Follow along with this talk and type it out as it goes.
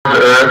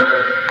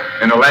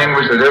earth in a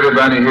language that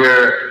everybody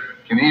here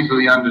can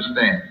easily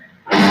understand.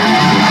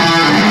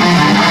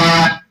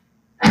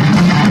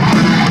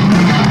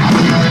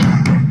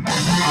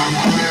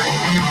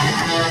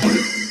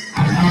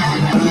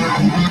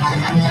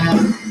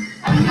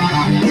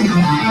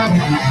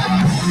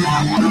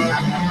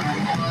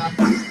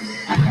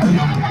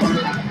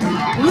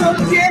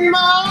 Look in my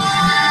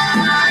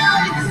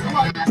eyes,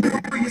 what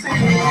do you see?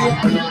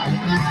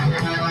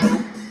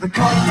 The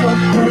cult of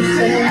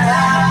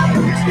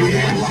personality.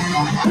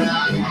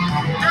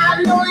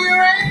 I know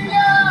your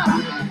anger,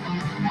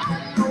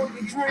 I know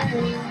your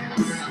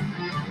dreams.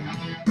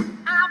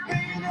 I've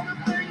been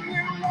everything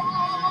you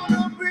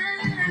wanna be.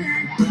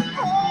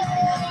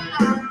 Oh,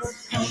 I'm the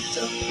cult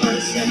of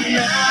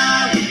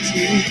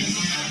personality.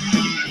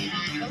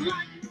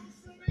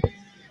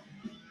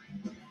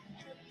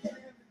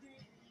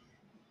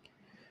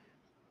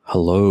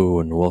 Hello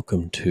and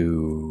welcome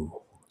to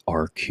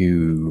R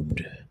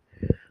Cubed,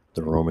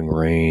 the Roaming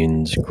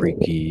Reigns,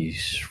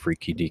 Creaky's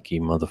Freaky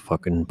Deaky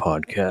motherfucking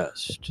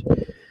podcast.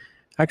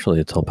 Actually,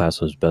 it's El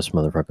Paso's best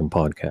motherfucking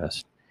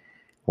podcast.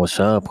 What's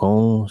up,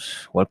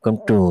 homes?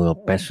 Welcome to El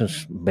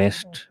Paso's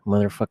best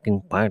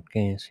motherfucking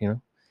podcast, you know?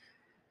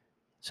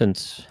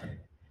 Since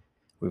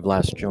we've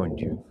last joined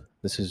you,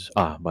 this is,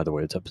 by the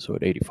way, it's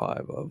episode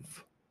 85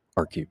 of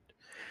R Cubed,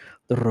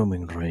 the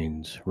Roaming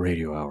Reigns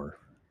Radio Hour.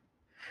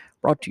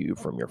 Brought to you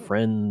from your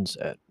friends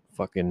at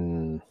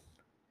fucking...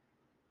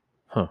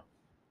 Well,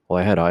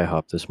 I had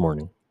IHOP this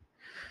morning.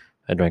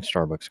 I drank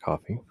Starbucks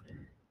coffee.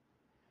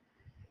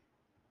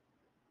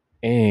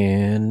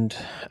 And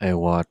I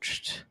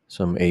watched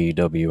some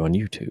AEW on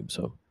YouTube.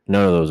 So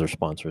none of those are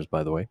sponsors,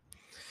 by the way.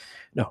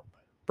 No.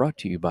 Brought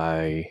to you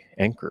by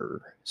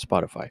Anchor,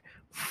 Spotify.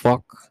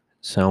 Fuck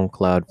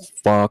SoundCloud.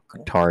 Fuck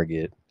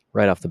Target.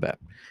 Right off the bat.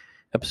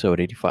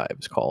 Episode 85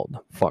 is called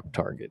Fuck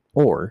Target.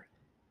 Or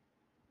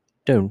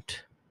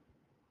Don't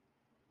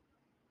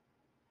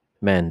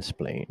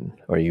Mansplain,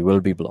 or you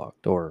will be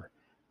blocked, or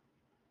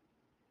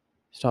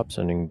stop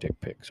sending dick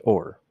pics,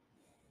 or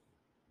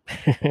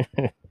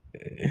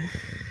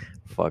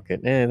fuck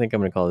it. I think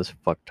I'm gonna call this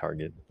Fuck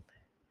Target.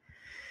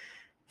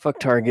 Fuck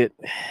Target.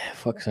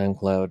 Fuck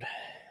SoundCloud.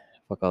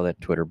 Fuck all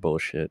that Twitter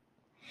bullshit.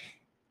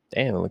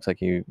 Damn, it looks like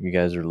you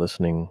guys are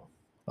listening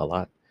a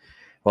lot.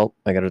 Well,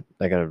 I gotta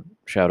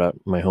shout out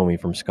my homie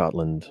from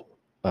Scotland.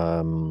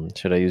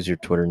 Should I use your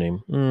Twitter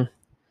name?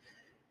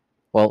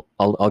 Well,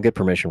 I'll get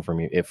permission from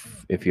you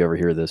if you ever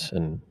hear this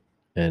and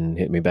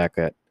hit me back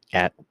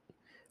at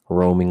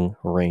Roaming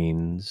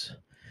Reigns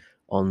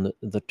on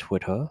the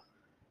Twitter.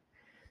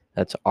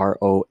 That's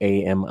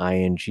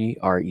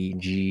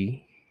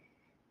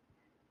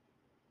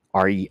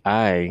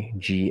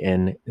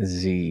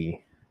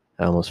ROAMINGREIGNZ.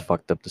 I almost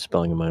fucked up the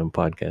spelling of my own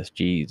podcast.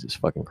 Jesus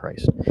fucking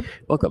Christ.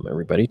 Welcome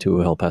everybody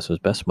to El Paso's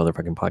best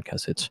motherfucking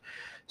podcast. It's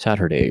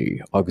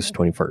Saturday, August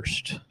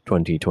 21st,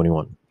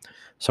 2021.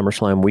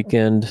 SummerSlam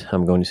weekend.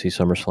 I'm going to see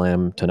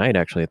SummerSlam tonight,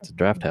 actually, at the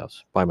Draft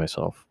House by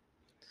myself.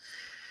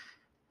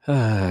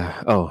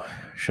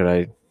 Should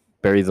I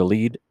bury the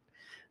lead?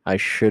 I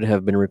should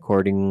have been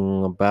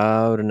recording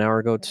about an hour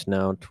ago. It's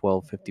now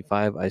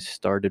 12:55. I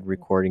started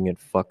recording at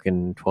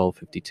fucking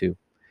 12:52.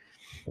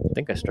 I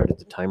think I started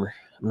the timer.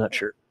 I'm not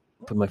sure.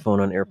 Put my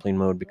phone on airplane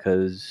mode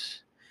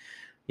because,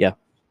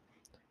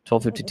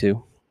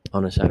 12:52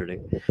 on a Saturday.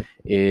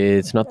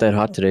 It's not that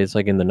hot today. It's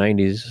like in the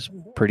 90s. It's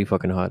pretty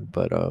fucking hot,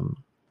 but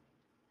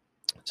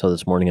so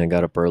this morning I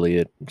got up early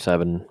at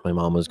 7. My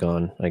mom was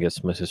gone. I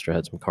guess my sister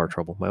had some car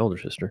trouble, my older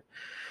sister.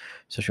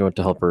 So she went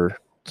to help her.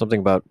 Something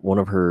about one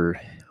of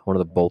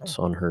the bolts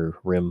on her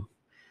rim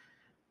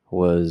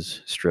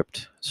was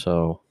stripped.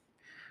 So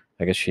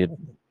I guess she had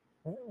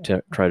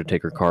tried to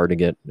take her car to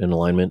get in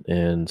alignment,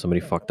 and somebody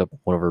fucked up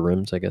one of her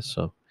rims, I guess.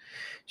 So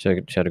she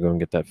had to go and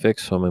get that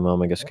fixed. So my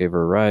mom, I guess, gave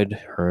her a ride,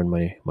 her and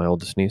my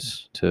oldest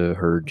niece, to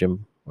her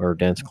gym or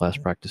dance class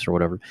practice or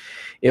whatever.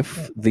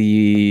 If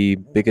the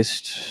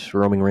biggest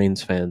Roaming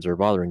Reigns fans are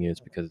bothering you, it's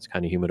because it's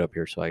kind of humid up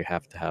here, so I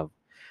have to have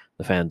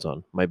the fans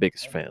on. My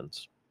biggest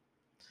fans.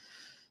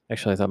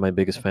 Actually, I thought my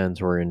biggest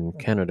fans were in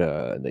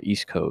Canada, and the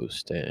East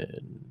Coast,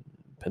 and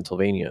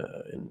Pennsylvania,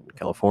 and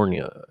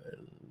California,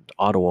 and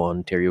Ottawa,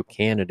 Ontario,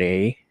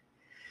 Canada,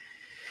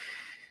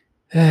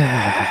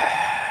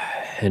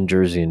 and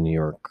Jersey, and New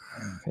York,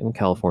 and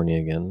California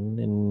again,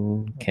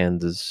 and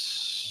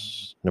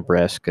Kansas,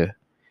 Nebraska.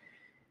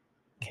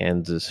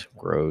 Kansas,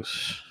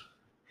 gross.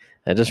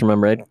 I just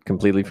remember I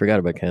completely forgot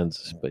about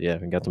Kansas, but yeah,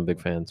 we got some big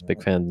fans.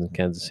 Big fans in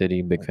Kansas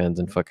City, big fans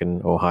in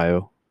fucking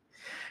Ohio.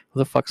 Who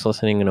the fuck's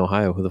listening in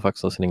Ohio? Who the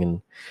fuck's listening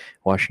in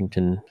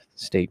Washington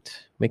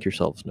State? Make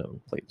yourselves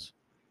known, please.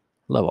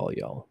 Love all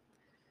y'all.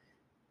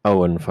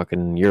 Oh, and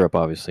fucking Europe,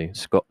 obviously.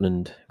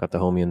 Scotland. Got the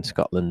homie in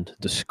Scotland.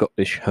 The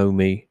Scottish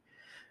homie.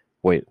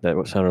 Wait,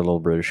 that sounded a little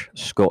British.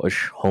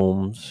 Scottish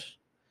Holmes.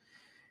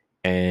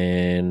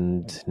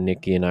 And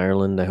Nikki in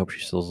Ireland. I hope she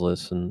still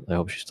listens.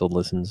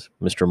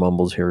 Mr.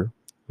 Mumbles here.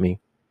 Me.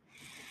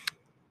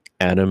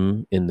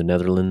 Adam in the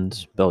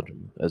Netherlands.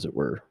 Belgium, as it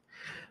were.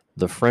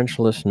 The French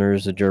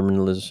listeners, the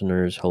German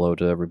listeners, hello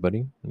to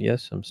everybody.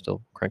 Yes, I'm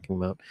still cranking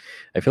them out.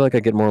 I feel like I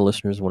get more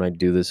listeners when I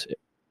do this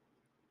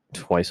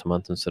twice a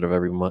month instead of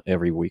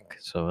every week.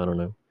 So I don't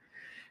know.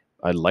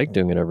 I like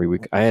doing it every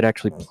week. I had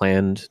actually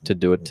planned to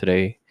do it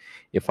today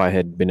if I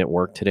had been at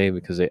work today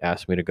because they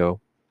asked me to go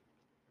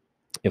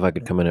if I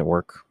could come in at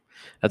work.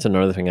 That's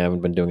another thing I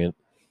haven't been doing it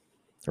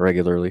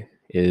regularly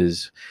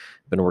is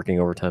been working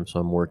overtime,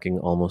 so I'm working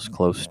almost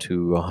close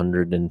to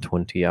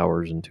 120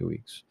 hours in 2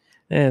 weeks.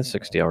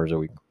 60 hours a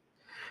week.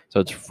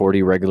 So it's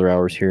 40 regular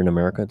hours here in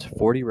America. It's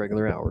 40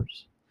 regular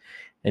hours.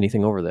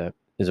 Anything over that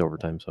is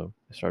overtime. So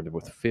I started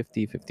with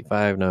 50,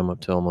 55. Now I'm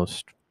up to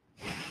almost,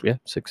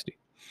 60.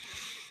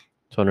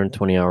 It's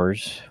 120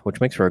 hours,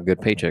 which makes for a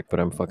good paycheck, but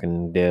I'm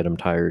fucking dead. I'm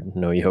tired.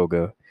 No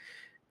yoga.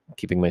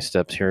 Keeping my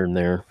steps here and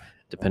there,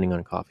 depending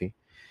on coffee.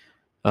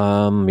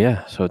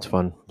 Yeah, so it's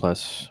fun.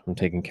 Plus, I'm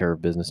taking care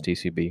of business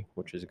TCB,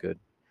 which is good.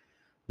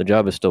 The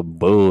job is still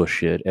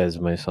bullshit, as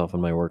myself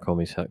and my work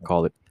homies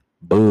call it.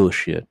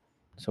 Bullshit.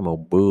 Some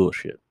old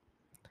bullshit.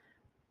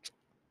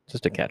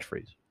 Just a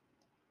catchphrase.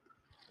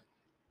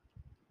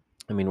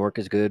 I mean, work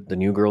is good. The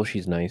new girl,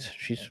 she's nice.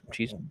 She's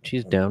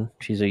down.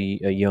 She's a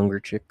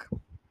younger chick.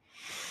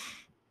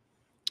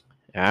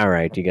 All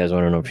right, you guys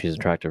want to know if she's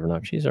attractive or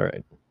not? She's all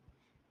right.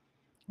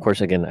 Of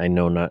course, again, I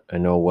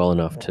know well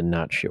enough to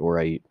not shit where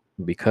I eat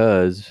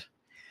because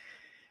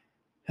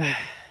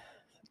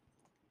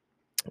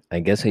I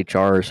guess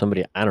HR or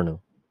somebody, I don't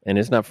know. And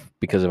it's not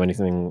because of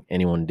anything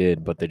anyone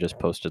did, but they just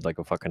posted like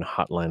a fucking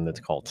hotline that's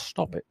called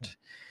Stop It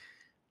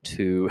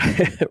to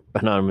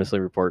anonymously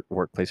report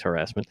workplace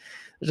harassment.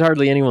 There's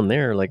hardly anyone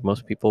there. Like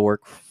most people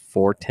work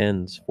 4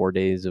 10s, 4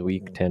 days a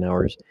week, 10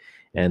 hours,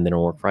 and they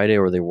don't work Friday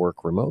or they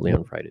work remotely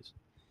on Fridays.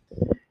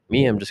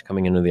 Me, I'm just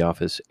coming into the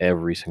office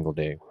every single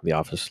day. The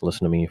office,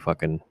 listen to me,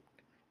 fucking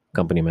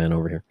company man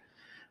over here.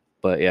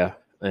 But yeah,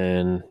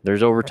 and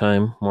there's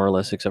overtime more or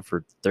less, except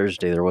for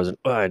Thursday. There wasn't.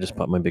 Oh, I just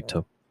popped my big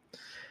toe.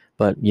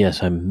 But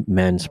yes, I'm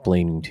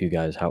mansplaining to you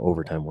guys how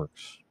overtime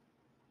works.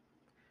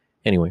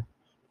 Anyway,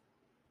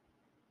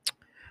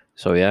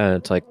 so yeah,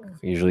 it's like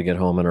usually get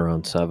home at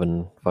around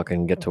 7,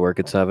 fucking get to work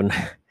at 7.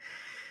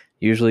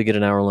 Usually get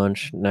an hour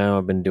lunch. Now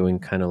I've been doing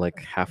kind of like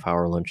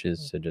half-hour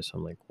lunches. So just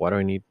I'm like, why do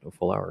I need a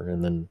full hour?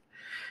 And then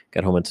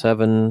get home at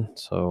 7,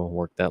 so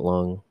work that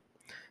long.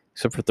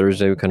 Except for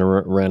Thursday, we kind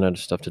of ran out of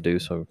stuff to do,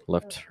 so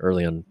left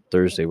early on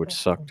Thursday, which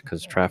sucked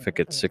because traffic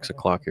at 6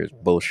 o'clock here is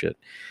bullshit.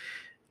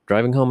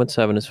 Driving home at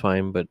 7 is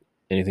fine, but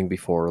anything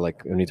before,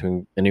 like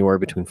anything anywhere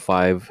between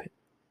 5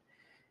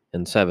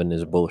 and 7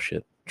 is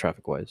bullshit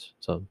traffic wise.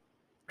 So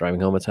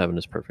driving home at 7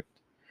 is perfect.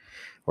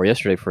 Or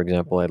yesterday, for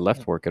example, I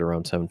left work at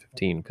around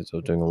 7:15 because I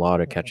was doing a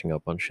lot of catching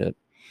up on shit.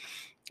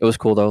 It was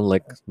cool though.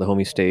 Like the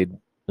homie stayed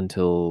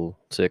until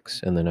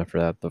 6, and then after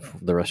that,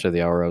 the rest of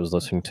the hour I was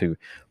listening to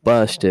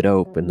Busted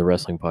Open, the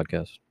wrestling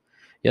podcast.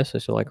 Yes, I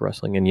still like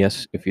wrestling, and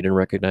yes, if you didn't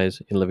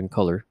recognize In Living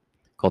Color,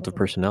 Cult of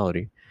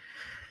Personality,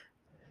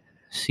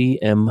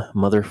 CM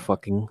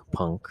motherfucking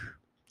Punk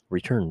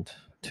returned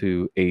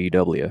to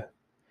AEW,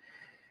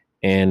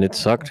 and it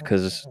sucked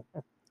because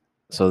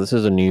so this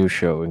is a new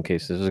show. In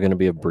case this is going to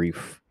be a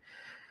brief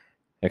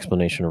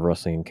explanation of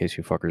wrestling, in case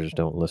you fuckers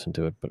don't listen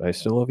to it, but I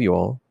still love you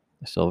all.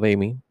 I still have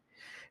Amy.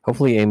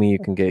 Hopefully, Amy, you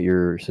can get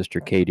your sister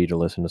Katie to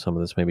listen to some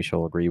of this. Maybe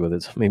she'll agree with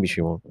it. Maybe she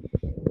won't.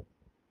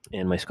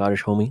 And my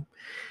Scottish homie,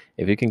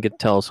 if you can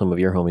tell some of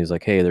your homies,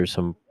 like, hey, there's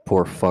some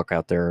poor fuck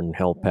out there in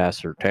El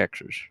Paso,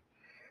 Texas,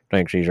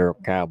 thinks he's a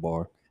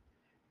cowboy,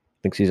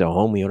 thinks he's a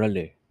homie,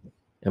 orale.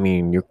 I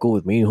mean, you're cool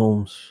with me,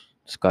 Holmes.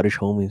 Scottish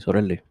homies,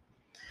 orale.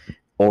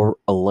 Or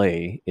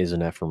allay is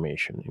an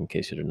affirmation, in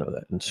case you didn't know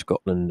that. In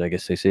Scotland, I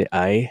guess they say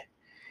I.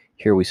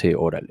 Here we say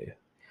orale.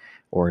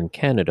 Or in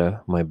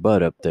Canada, my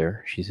bud up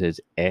there, she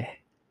says eh.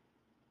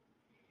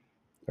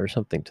 Or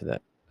something to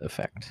that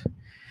effect.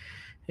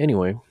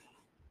 Anyway,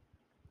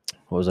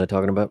 what was I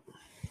talking about?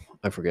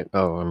 I forget.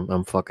 Oh,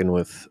 I'm fucking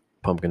with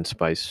pumpkin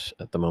spice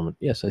at the moment.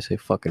 Yes, I say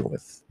fucking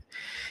with.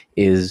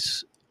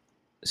 Is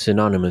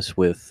synonymous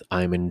with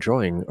I'm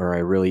enjoying or I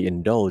really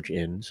indulge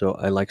in. So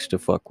I likes to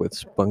fuck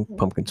with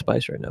pumpkin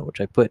spice right now, which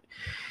I put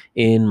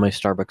in my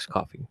Starbucks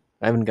coffee.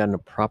 I haven't gotten a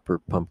proper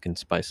pumpkin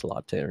spice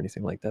latte or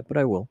anything like that, but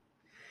I will.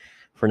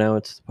 For now,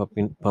 it's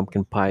the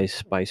pumpkin pie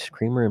spice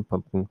creamer and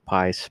pumpkin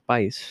pie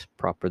spice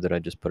proper that I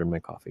just put in my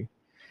coffee.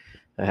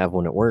 I have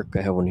one at work.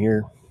 I have one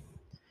here.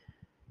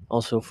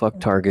 Also, fuck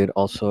Target.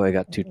 Also, I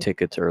got 2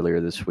 tickets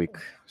earlier this week,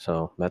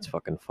 so that's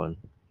fucking fun.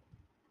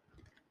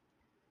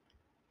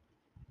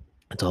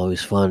 It's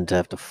always fun to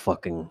have to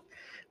fucking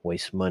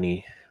waste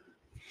money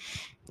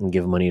and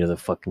give money to the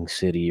fucking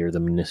city or the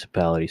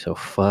municipality. So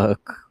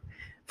fuck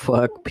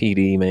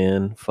PD,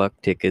 man.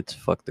 Fuck tickets.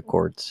 Fuck the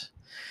courts.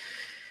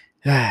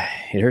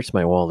 It hurts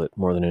my wallet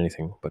more than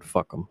anything, but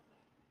fuck them.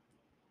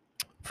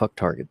 Fuck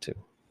Target too.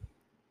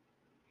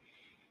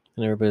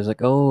 And everybody's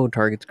like, "Oh,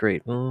 Target's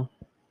great." What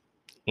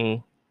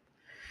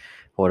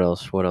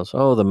else? What else?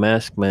 Oh, the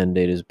mask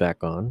mandate is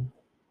back on.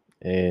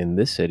 In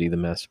this city, the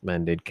mask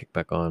mandate kicked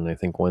back on, I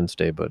think,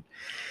 Wednesday, but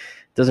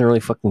doesn't really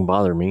fucking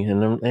bother me.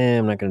 And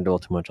I'm not going to dwell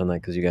too much on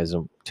that because you guys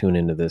don't tune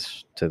into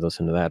this to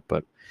listen to that.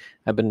 But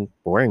I've been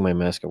wearing my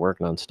mask at work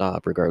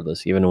nonstop,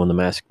 regardless. Even when the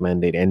mask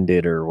mandate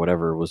ended or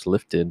whatever was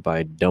lifted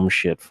by dumb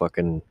shit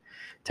fucking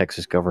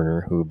Texas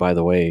governor, who, by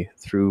the way,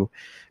 through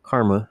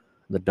karma,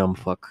 the dumb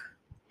fuck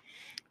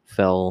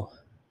fell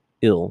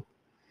ill.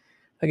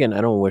 Again,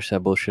 I don't wish that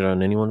bullshit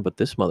on anyone, but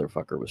this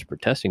motherfucker was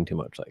protesting too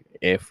much. Like,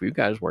 if you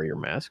guys wear your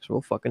masks,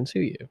 we'll fucking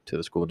sue you to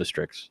the school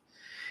districts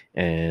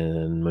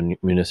and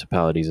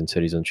municipalities and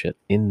cities and shit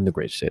in the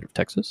great state of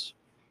Texas.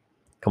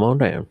 Come on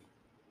down.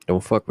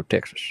 Don't fuck with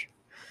Texas.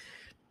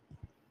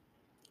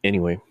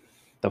 Anyway,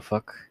 the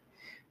fuck?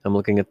 I'm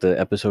looking at the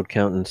episode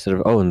count instead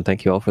of. Oh, and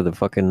thank you all for the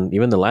fucking.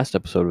 Even the last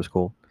episode was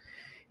cool.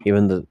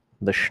 Even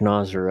the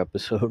schnauzer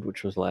episode,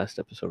 which was last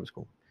episode, was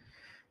cool.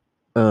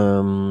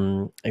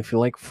 I feel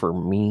like for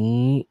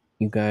me,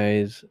 you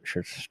guys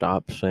should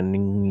stop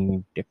sending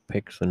me dick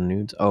pics and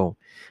nudes. Oh,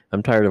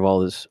 I'm tired of all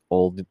this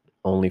old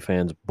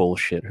OnlyFans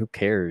bullshit. Who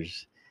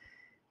cares?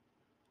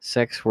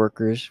 Sex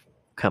workers,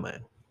 come on.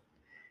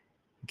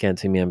 You can't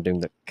see me. I'm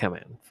doing the come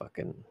on,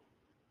 fucking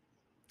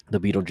the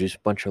Beetlejuice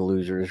bunch of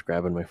losers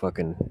grabbing my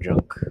fucking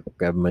junk,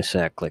 grabbing my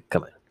sack. Like,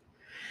 come on.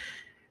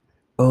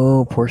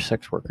 Oh, poor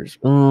sex workers.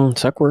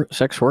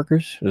 Sex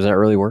workers? Does that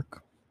really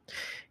work?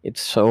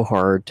 It's so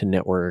hard to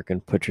network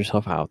and put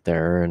yourself out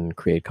there and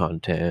create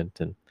content,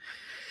 and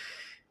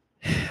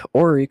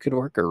or you could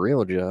work a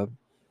real job.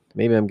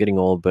 Maybe I'm getting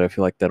old, but I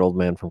feel like that old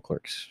man from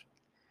Clerks,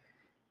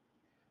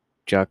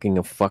 jocking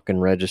a fucking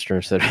register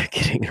instead of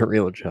getting a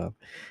real job.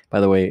 By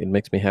the way, it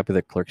makes me happy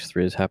that Clerks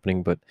 3 is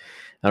happening, but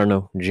I don't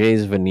know.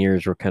 Jay's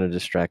veneers were kind of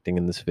distracting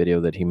in this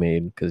video that he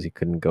made because he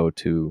couldn't go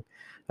to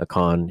a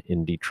con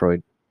in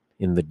Detroit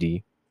in the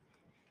D.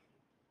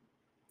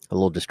 A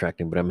little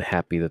distracting, but I'm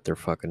happy that they're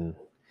fucking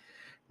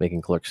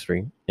making Clerks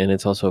 3. And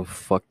it's also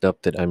fucked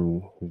up that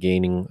I'm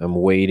waiting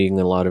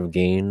a lot of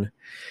gain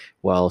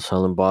while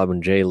Silent Bob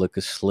and Jay look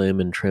as slim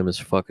and trim as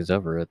fuck as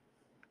ever at,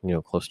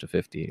 close to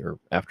 50 or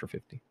after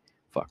 50.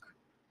 Fuck.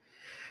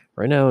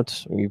 Right now,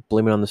 it's, you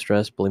blame it on the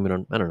stress, blame it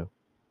on, I don't know.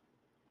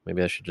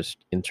 Maybe I should just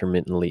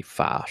intermittently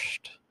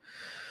fast.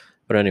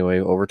 But anyway,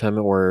 overtime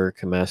at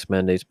work, mask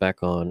mandates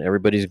back on.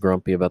 Everybody's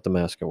grumpy about the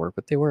mask at work,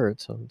 but they wear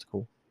it, so it's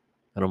cool.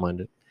 I don't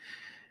mind it.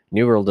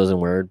 New Girl doesn't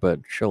wear it,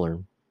 but she'll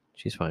learn.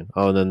 She's fine.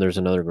 Oh, and then there's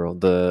another girl.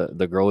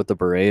 The girl with the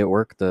beret at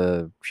work,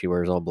 she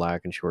wears all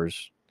black and she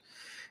wears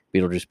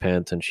Beetlejuice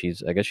pants, and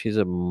I guess she's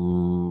a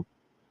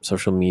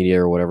social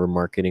media or whatever,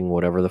 marketing,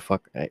 whatever the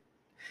fuck.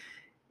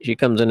 She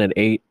comes in at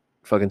 8,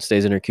 fucking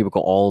stays in her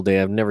cubicle all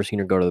day. I've never seen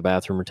her go to the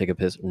bathroom or take a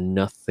piss.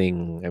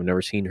 Nothing. I've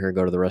never seen her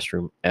go to the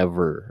restroom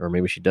ever. Or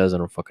maybe she does. I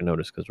don't fucking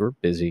notice because we're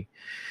busy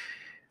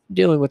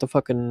dealing with the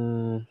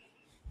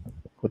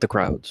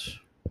crowds.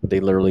 They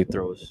literally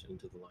throw us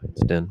into the lion's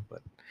den.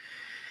 But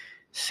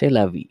c'est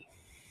la vie.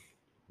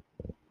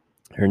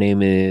 Her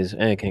name is,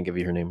 I can't give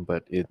you her name,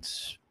 but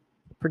it's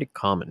a pretty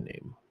common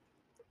name.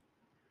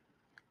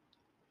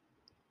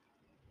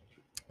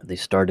 They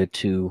started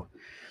to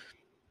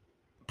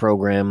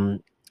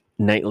program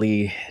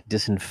nightly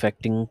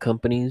disinfecting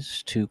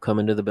companies to come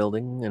into the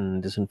building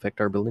and disinfect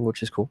our building,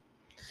 which is cool.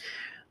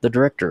 The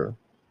director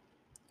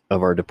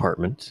of our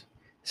department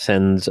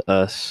sends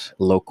us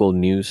local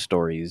news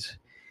stories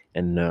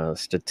and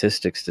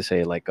statistics to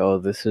say, like, oh,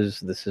 this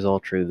is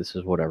all true, this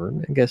is whatever.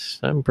 I guess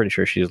I'm pretty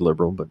sure she's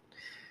liberal, but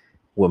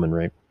woman,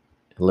 right?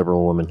 A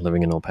liberal woman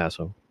living in El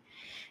Paso.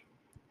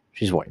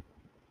 She's white.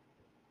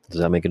 Does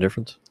that make a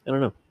difference? I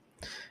don't know.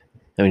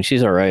 I mean,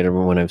 she's all right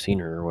when I've seen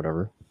her or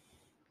whatever.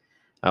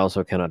 I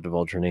also cannot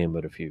divulge her name,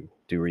 but if you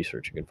do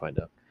research, you can find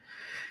out.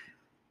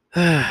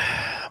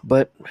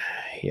 But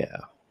yeah,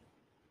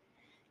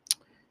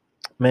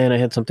 man, I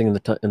had something in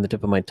the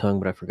tip of my tongue,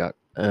 but I forgot.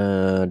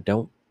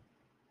 Don't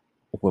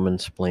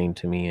womansplain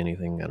to me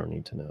anything I don't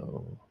need to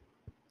know.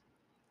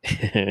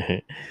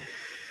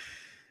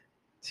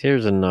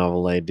 Here's a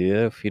novel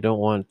idea. If you don't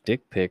want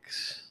dick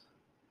pics,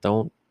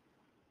 don't.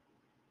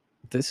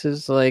 This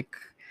is like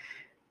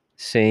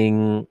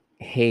saying,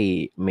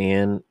 hey,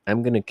 man,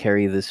 I'm going to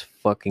carry this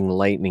fucking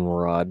lightning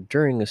rod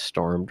during a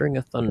storm, during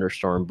a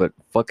thunderstorm, but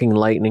fucking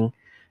lightning,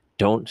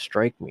 don't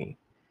strike me.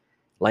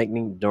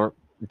 Lightning, don't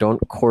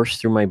course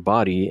through my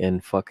body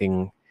and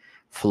fucking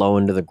flow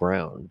into the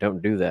ground.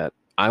 Don't do that.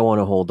 I want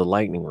to hold the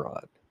lightning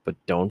rod, but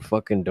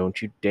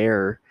don't you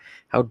dare.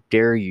 How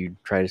dare you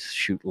try to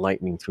shoot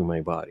lightning through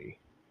my body?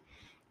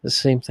 The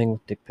same thing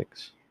with dick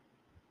pics.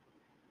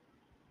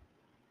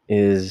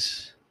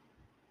 Is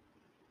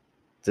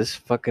this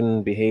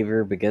fucking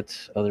behavior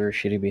begets other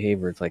shitty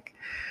behavior. It's like,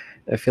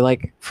 I feel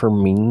like for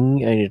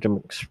me, I need to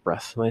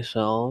express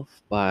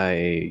myself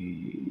by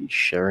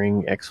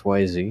sharing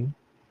XYZ.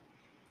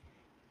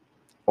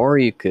 Or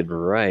you could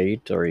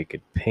write, or you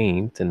could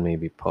paint and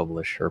maybe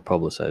publish or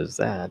publicize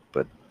that.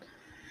 But,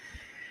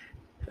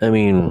 I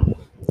mean,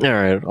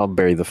 alright, I'll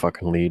bury the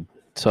fucking lead.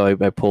 So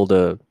I pulled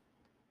a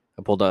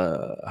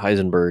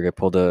Heisenberg, I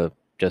pulled a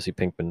Jesse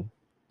Pinkman,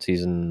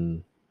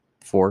 season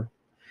 4.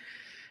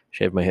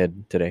 Shaved my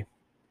head today.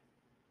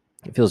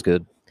 It feels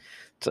good.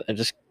 I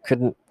just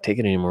couldn't take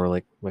it anymore.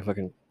 Like my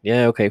fucking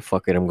yeah, okay,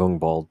 fuck it, I'm going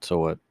bald. So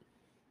what?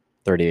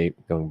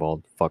 38, going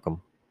bald. Fuck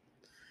them.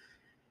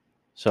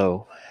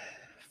 So,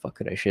 fuck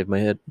it, I shaved my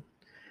head,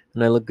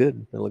 and I look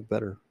good. I look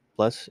better.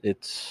 Plus,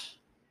 it's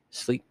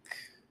sleek,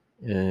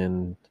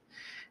 and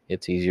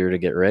it's easier to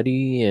get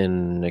ready,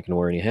 and I can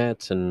wear any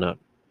hats and not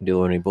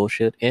do any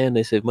bullshit. And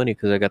I save money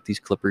because I got these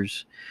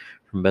clippers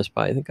from Best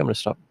Buy. I think I'm gonna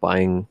stop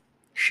buying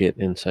shit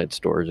inside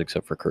stores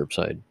except for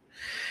curbside.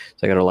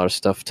 So I got a lot of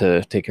stuff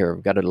to take care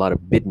of. Got a lot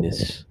of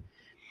business.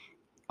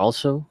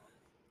 Also,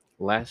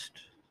 last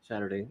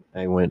Saturday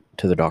I went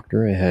to the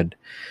doctor. I had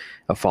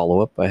a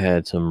follow up. I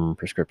had some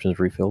prescriptions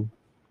refilled,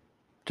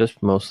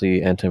 just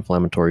mostly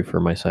anti-inflammatory for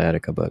my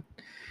sciatica. But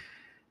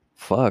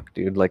fuck,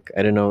 dude, like I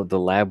didn't know the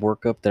lab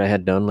workup that I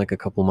had done like a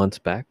couple months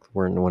back.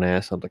 When I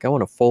asked, I'm like, I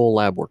want a full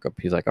lab workup.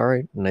 He's like, all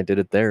right, and I did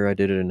it there. I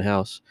did it in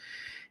house,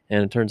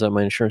 and it turns out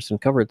my insurance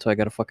didn't cover it, so I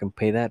got to fucking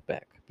pay that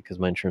back because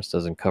my insurance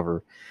doesn't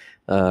cover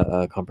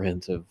a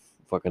comprehensive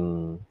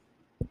fucking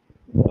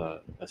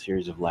a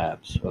series of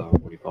labs.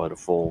 What do you call it?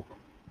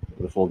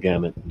 The full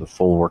gamut, the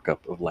full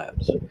workup of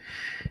labs.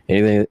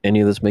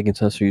 Any of this making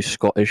sense to you,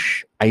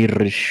 Scottish,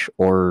 Irish,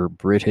 or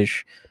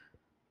British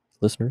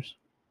listeners?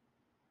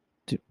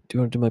 Do you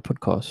want to do my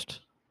podcast?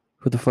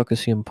 Who the fuck is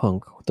CM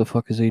Punk? What the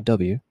fuck is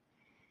AEW?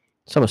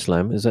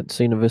 SummerSlam, is that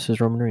Cena versus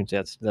Roman Reigns?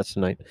 Yeah, that's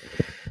tonight.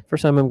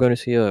 First time I'm going to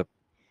see a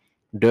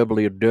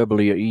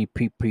WWE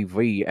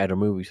PPV at a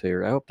movie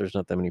theater. I hope there's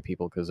not that many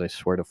people because I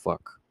swear to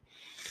fuck.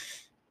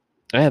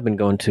 I have been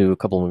going to a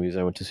couple of movies.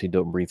 I went to see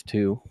Don't Breathe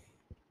 2.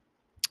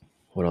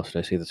 What else did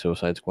I see? The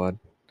Suicide Squad.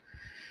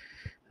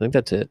 I think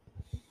that's it.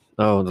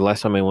 Oh, the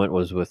last time I went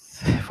was with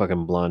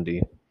fucking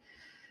Blondie.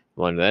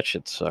 That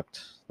shit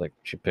sucked. Like,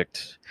 she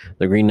picked...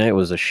 The Green Knight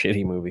was a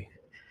shitty movie.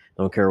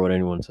 Don't care what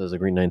anyone says. The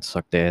Green Knight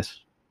sucked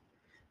ass.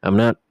 I'm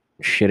not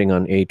shitting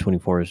on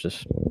A24. It's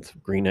just...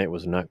 Green Knight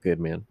was not good,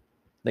 man.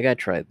 The guy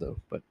tried, though,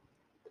 but...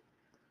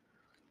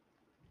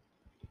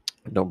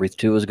 Don't Breathe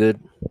 2 was good.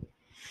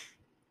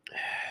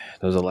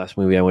 That was the last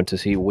movie I went to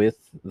see with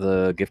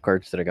the gift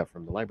cards that I got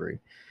from the library.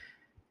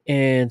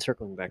 And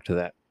circling back to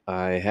that,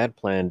 I had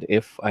planned,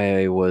 if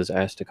I was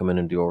asked to come in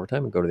and do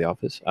overtime and go to the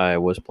office, I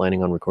was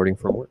planning on recording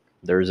from work.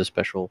 There is a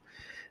special,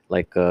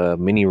 like,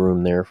 mini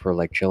room there for,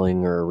 like,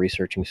 chilling or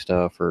researching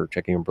stuff or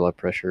checking your blood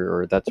pressure,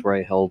 or that's where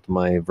I held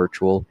my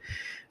virtual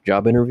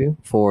job interview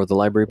for the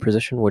library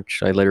position,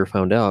 which I later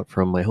found out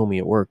from my homie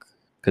at work,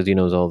 because he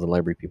knows all the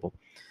library people.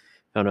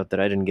 Found out that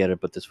I didn't get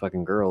it, but this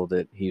fucking girl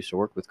that he used to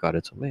work with got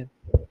it, so man,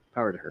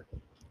 power to her.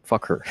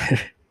 Fuck her.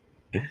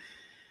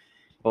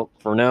 Well,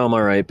 for now I'm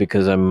all right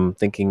because I'm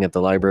thinking at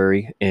the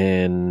library,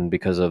 and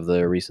because of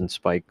the recent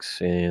spikes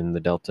in the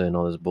Delta and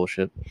all this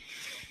bullshit,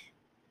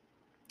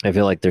 I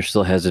feel like they're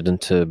still hesitant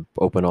to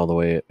open all the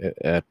way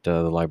at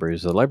the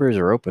libraries. The libraries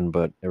are open,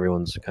 but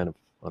everyone's kind of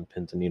on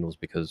pins and needles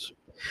because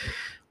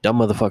dumb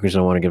motherfuckers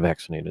don't want to get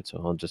vaccinated.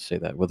 So I'll just say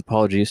that. With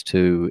apologies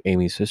to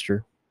Amy's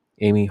sister.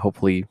 Amy,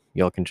 hopefully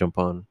y'all can jump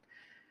on.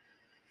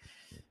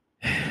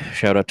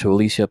 Shout out to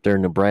Alicia up there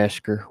in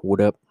Nebraska. What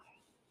up?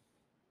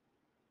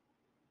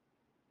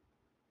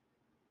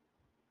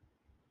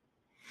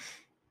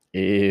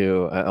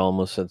 Ew, I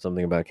almost said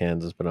something about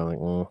Kansas, but I'm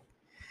like,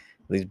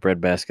 these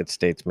breadbasket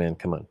states, man,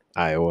 come on.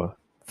 Iowa,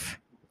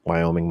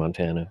 Wyoming,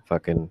 Montana,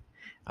 fucking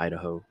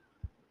Idaho,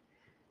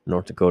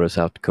 North Dakota,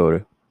 South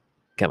Dakota.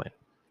 Come on.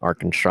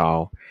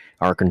 Arkansas,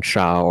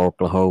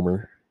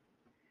 Oklahoma.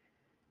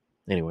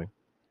 Anyway.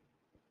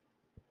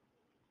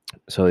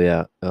 So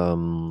yeah,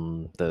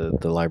 the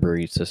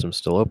library system's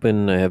still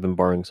open. I have been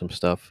borrowing some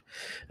stuff.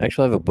 I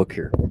actually have a book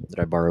here that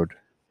I borrowed.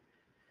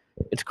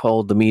 It's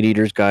called The Meat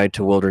Eater's Guide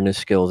to Wilderness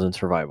Skills and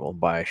Survival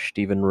by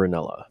Steven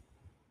Ranella,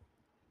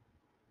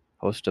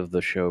 host of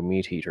the show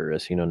Meat Eater,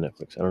 as seen on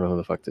Netflix. I don't know who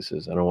the fuck this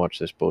is. I don't watch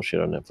this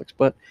bullshit on Netflix,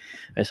 but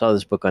I saw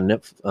this book on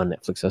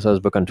Netflix. I saw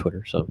this book on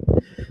Twitter, so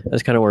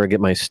that's kind of where I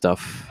get my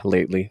stuff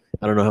lately.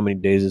 I don't know how many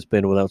days it's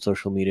been without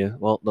social media.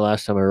 Well, the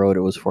last time I wrote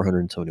it was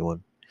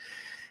 471.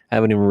 I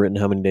haven't even written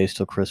how many days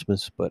till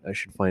Christmas, but I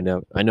should find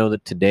out. I know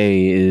that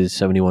today is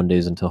 71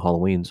 days until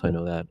Halloween, so I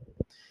know that.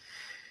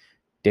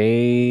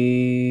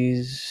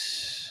 Days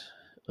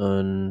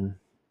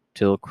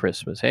until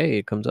Christmas. Hey,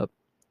 it comes up.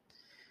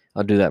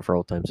 I'll do that for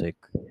old time's sake.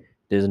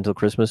 Days until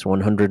Christmas,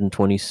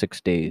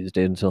 126 days.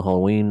 Days until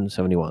Halloween,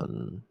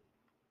 71.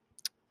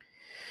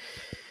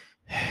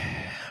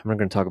 I'm not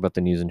going to talk about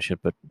the news and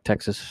shit, but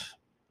Texas,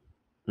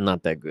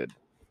 not that good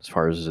as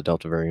far as the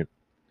Delta variant.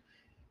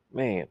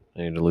 Man,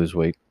 I need to lose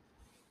weight.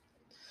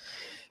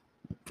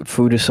 But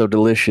food is so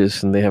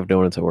delicious, and they have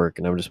donuts at work,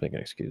 and I'm just making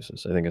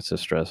excuses. I think it's the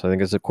stress. I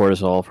think it's the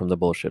cortisol from the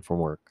bullshit from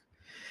work.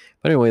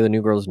 But anyway, the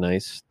new girl's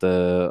nice.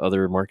 The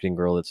other marketing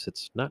girl that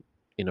sits not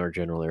in our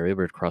general area,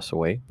 but across the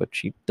way, but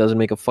she doesn't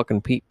make a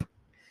fucking peep.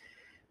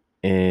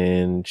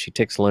 And she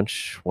takes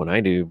lunch when I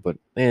do, but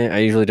I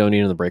usually don't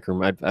eat in the break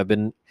room. I've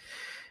been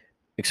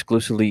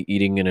exclusively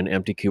eating in an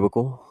empty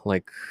cubicle,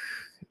 like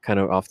kind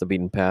of off the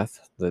beaten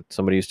path, that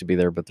somebody used to be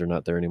there, but they're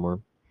not there anymore.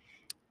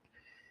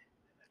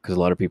 Because a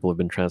lot of people have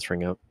been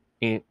transferring out.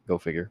 Go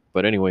figure.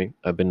 But anyway,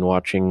 I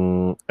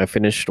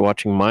finished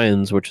watching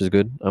Mayans, which is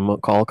good. I'm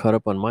all caught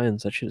up on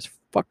Mayans. That shit is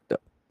fucked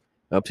up.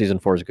 Season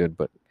 4 is good,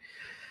 but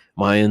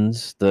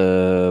Mayans,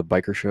 the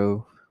biker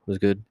show, was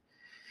good.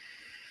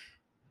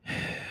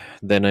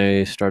 Then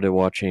I started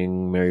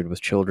watching Married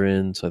with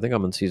Children, so I think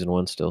I'm on season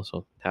 1 still,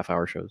 so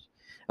half-hour shows.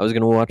 I was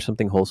gonna watch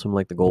something wholesome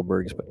like the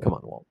Goldbergs, but come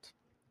on,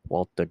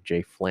 Walt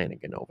J.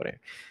 Flanagan over there.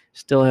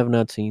 Still have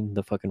not seen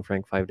the fucking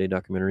Frank 5-Day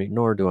documentary,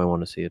 nor do I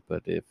want to see it,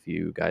 but if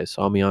you guys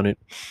saw me on it,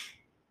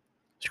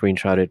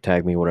 screenshot it,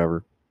 tag me,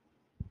 whatever.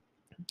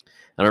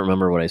 I don't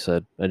remember what I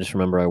said. I just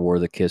remember I wore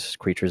the Kiss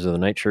Creatures of the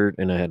Night shirt,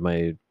 and I had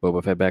my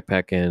Boba Fett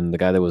backpack, and the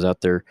guy that was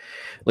out there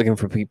looking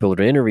for people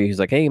to interview, he's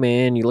like, "Hey,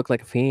 man, you look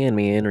like a fan,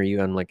 man. Are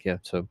you?" I'm like, "Yeah."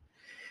 So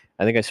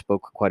I think I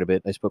spoke quite a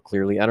bit. I spoke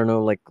clearly. I don't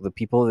know, like the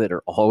people that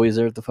are always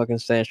there at the fucking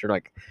stash are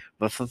like,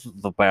 "This is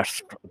the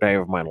best day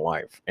of my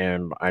life,"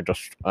 and I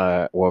just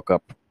woke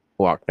up,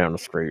 walked down the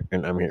street,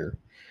 and I'm here.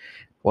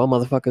 Well,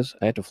 motherfuckers,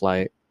 I had to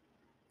fly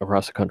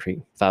across the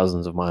country,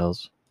 thousands of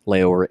miles,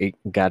 lay over 8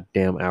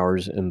 goddamn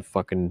hours in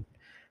fucking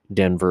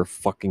Denver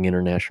fucking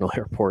International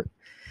Airport,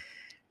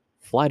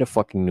 fly to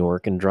fucking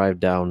Newark, and drive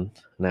down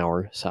an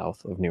hour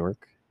south of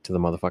Newark to the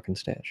motherfucking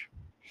stash.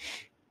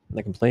 I'm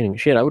not complaining.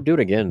 Shit, I would do it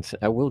again.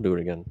 I will do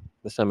it again.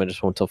 This time I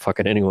just won't tell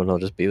fucking anyone. I'll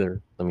just be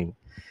there. I mean,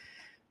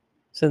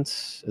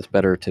 since it's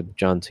better to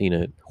John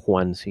Cena,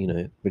 Juan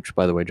Cena, which,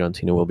 by the way, John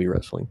Cena will be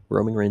wrestling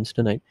Roman Reigns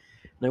tonight.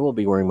 And I will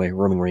be wearing my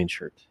Roman Reigns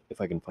shirt,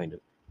 if I can find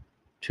it,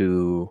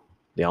 to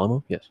the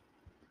Alamo. Yes.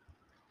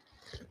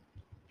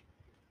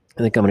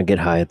 I think I'm going to get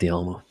high at the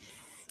Alamo.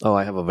 Oh,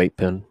 I have a vape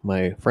pen.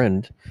 My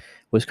friend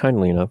was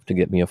kindly enough to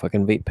get me a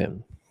fucking vape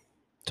pen.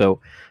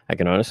 So I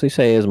can honestly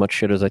say, as much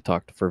shit as I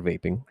talked for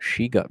vaping,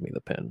 she got me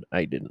the pen.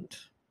 I didn't.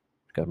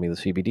 She got me the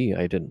CBD.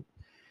 I didn't.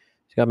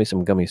 She got me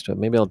some gummy stuff.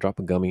 Maybe I'll drop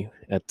a gummy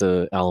at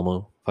the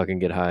Alamo. Fucking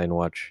get high and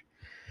watch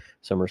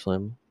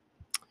SummerSlam.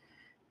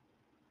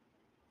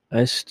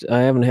 I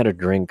haven't had a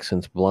drink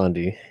since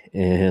Blondie,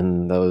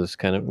 and that was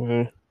kind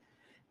of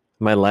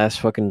my last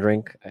fucking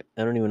drink. I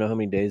don't even know how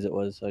many days it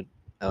was.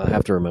 I'll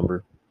have to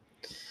remember.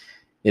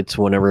 It's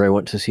whenever I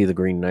went to see the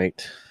Green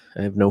Knight.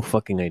 I have no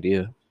fucking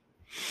idea.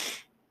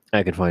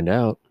 I could find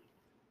out.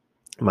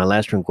 My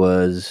last drink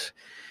was,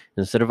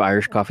 instead of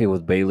Irish coffee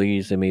with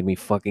Baileys, they made me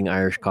fucking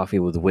Irish coffee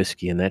with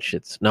whiskey, and that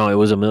shit's... No, it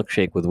was a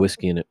milkshake with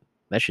whiskey in it.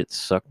 That shit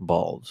sucked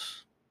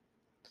balls.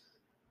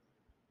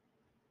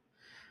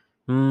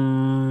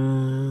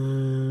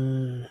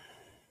 I'm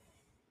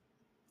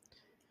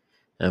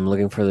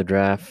looking for the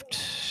draft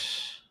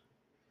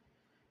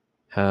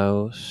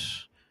house.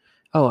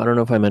 Oh, I don't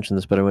know if I mentioned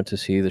this, but I went to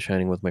see The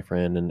Shining with my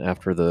friend, and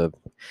after it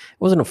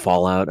wasn't a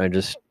fallout. I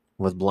just,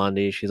 with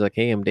Blondie, she's like,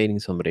 "Hey, I'm dating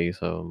somebody."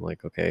 So I'm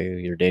like, "Okay,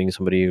 you're dating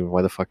somebody.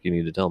 Why the fuck you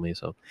need to tell me?"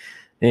 So,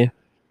 kind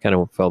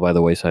of fell by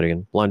the wayside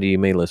again. Blondie, you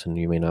may listen,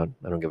 you may not.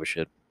 I don't give a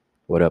shit.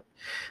 What up?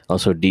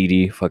 Also, Dee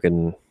Dee,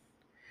 fucking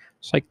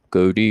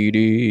psycho Dee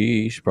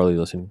Dee. She's probably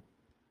listening.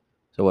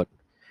 So what?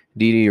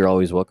 Dee Dee, you're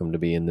always welcome to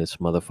be in this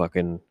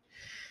motherfucking,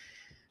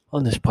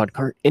 on this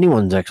podcast.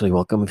 Anyone's actually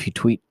welcome if you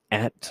tweet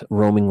at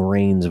Roaming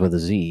Reigns with a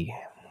Z.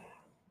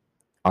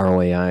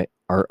 ROAMING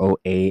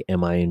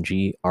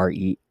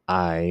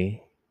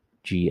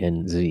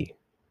REIGNZ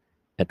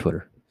at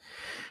Twitter.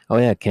 Oh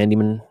yeah,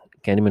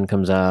 Candyman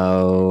comes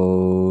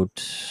out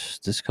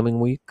this coming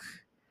week.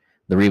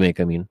 The remake,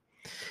 I mean.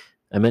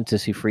 I meant to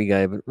see Free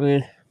Guy, but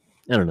I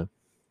don't know.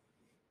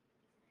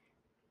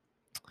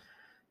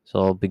 So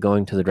I'll be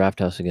going to the Draft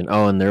House again.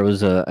 Oh, and there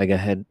was I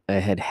had a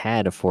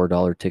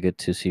 $4 ticket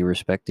to see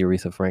Respect, the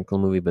Aretha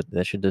Franklin movie, but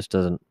that shit just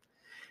doesn't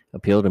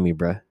appeal to me,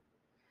 bruh.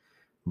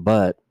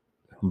 But,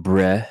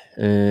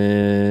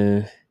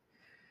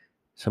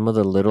 some of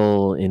the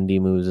little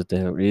indie movies that they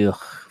have,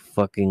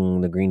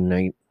 fucking the Green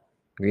Knight.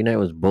 Green Knight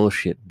was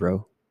bullshit,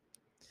 bro.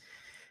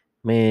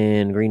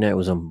 Man, Green Knight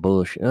was on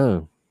bullshit.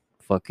 Oh,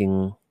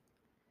 fucking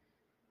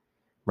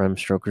Bram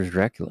Stoker's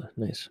Dracula.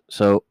 Nice.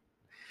 So,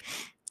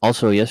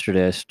 also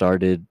yesterday I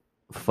started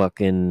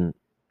fucking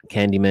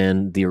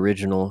Candyman, the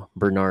original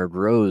Bernard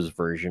Rose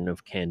version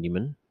of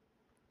Candyman,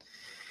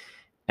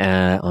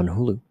 on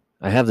Hulu.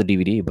 I have the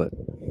DVD, but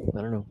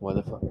I don't know why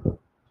the fuck.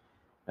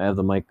 I have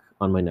the mic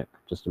on my neck.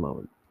 Just a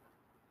moment.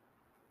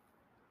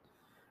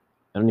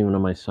 I don't even know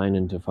my sign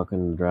into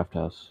fucking Draft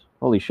House.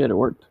 Holy shit, it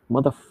worked.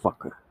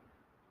 Motherfucker.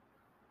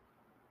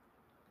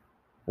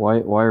 Why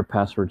are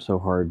passwords so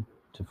hard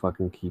to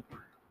fucking keep?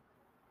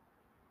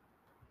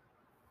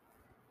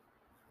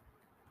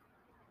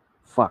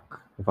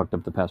 Fuck. I fucked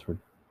up the password.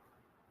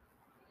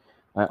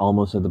 I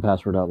almost said the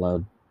password out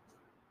loud.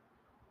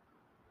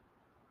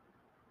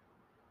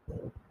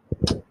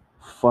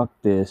 Fuck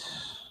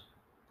this.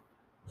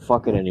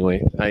 Fuck it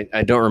anyway.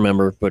 I don't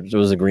remember, but it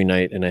was a Green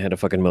Knight, and I had a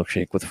fucking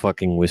milkshake with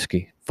fucking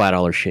whiskey.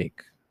 $5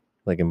 shake.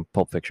 Like in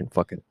Pulp Fiction.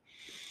 Fuck it.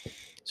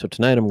 So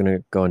tonight I'm going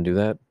to go and do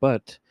that,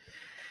 but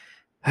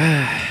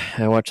I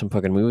watched some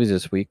fucking movies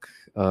this week.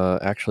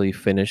 Actually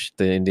finished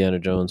the Indiana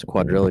Jones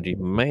quadrilogy.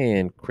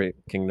 Man,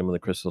 Kingdom of the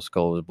Crystal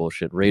Skull was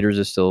bullshit. Raiders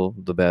is still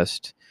the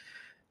best.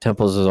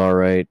 Temples is all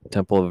right.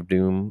 Temple of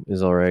Doom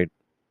is all right.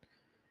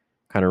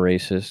 Kind of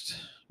racist.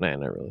 Nah,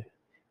 not really.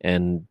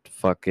 And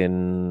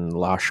fucking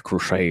Last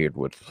Crusade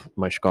with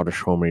my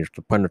Scottish homies,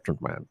 the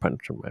Penitent Man,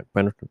 Penitent Man,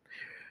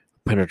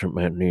 Penitent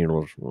Man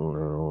Needles,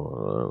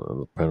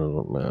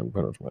 Penitent Man,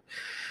 Penitent Man.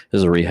 This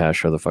is a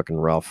rehash of the fucking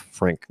Ralph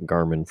Frank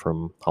Garman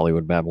from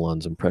Hollywood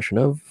Babylon's impression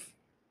of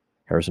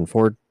Harrison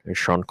Ford and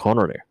Sean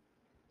Connery.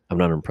 I'm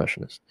not an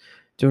impressionist.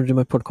 Do you want to do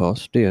my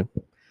podcast? Do you?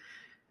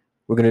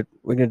 We're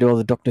gonna do all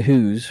the Doctor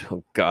Who's.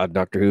 Oh God,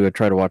 Doctor Who. I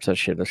try to watch that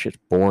shit. That shit's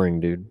boring,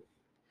 dude.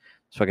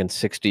 It's fucking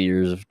 60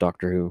 years of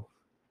Doctor Who.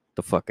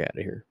 The fuck out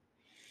of here.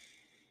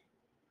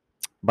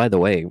 By the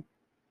way,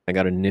 I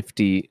got a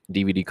nifty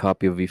DVD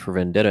copy of V for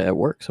Vendetta at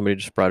work. Somebody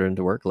just brought it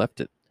into work,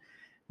 left it.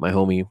 My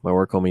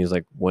work homie, is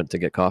like went to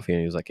get coffee,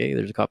 and he was like, "Hey,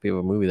 there's a copy of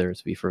a movie there.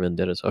 It's V for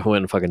Vendetta." So I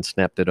went and fucking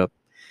snapped it up.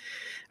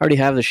 I already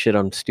have this shit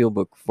on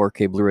Steelbook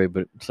 4K Blu-ray,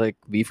 but it's like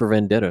V for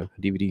Vendetta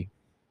DVD.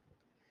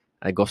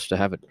 I got to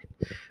have it.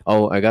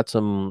 Oh, I got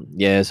some.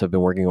 Yes, I've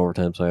been working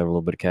overtime, so I have a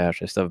little bit of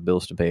cash. I still have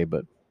bills to pay,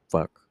 but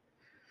fuck.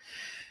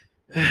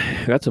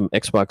 I got some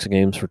Xbox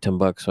games for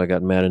 $10. So I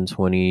got Madden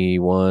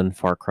 21,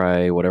 Far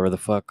Cry, whatever the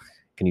fuck.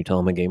 Can you tell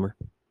I'm a gamer?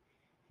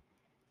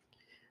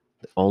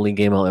 The only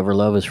game I'll ever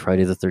love is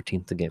Friday the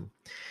 13th, the game.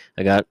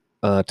 I got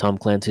Tom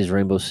Clancy's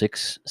Rainbow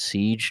Six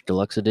Siege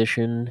Deluxe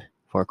Edition,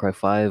 Far Cry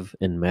 5,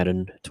 and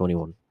Madden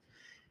 21.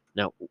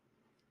 Now,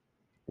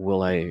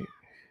 will I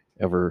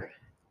ever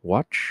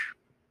watch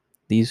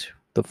these?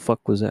 The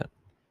fuck was that?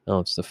 Oh,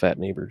 it's the fat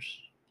neighbors.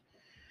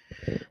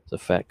 It's a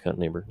fat cunt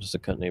neighbor. Just a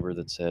cunt neighbor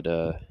that said,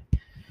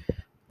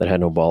 that had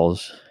no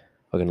balls.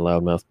 Fucking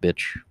loudmouth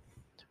bitch.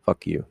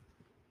 Fuck you.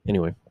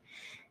 Anyway.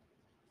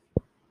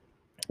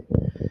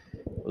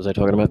 What was I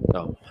talking about?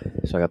 Oh,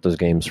 so I got those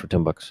games for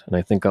 $10. And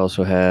I think I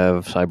also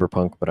have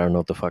Cyberpunk, but I don't know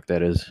what the fuck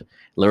that is.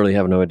 Literally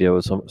have no idea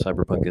what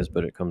Cyberpunk is,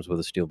 but it comes with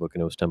a steelbook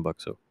and it was $10,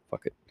 so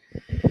fuck it.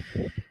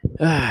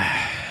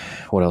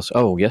 What else?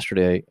 Oh,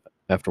 yesterday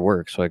after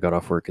work, so I got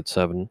off work at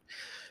 7.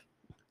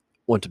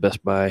 Went to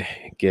Best Buy,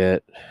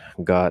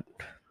 got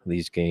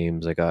these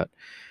games. I got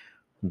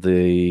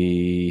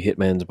the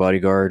Hitman's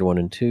Bodyguard 1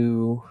 and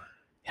 2,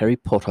 Harry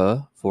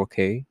Potter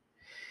 4K,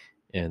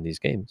 and these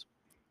games.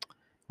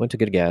 Went to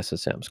get gas at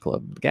Sam's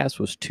Club. The gas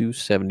was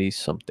 $2.70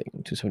 something,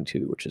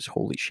 $2.72, which is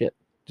holy shit.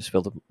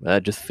 I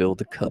just filled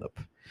the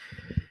cup.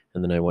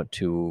 And then I went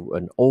to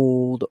an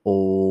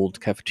old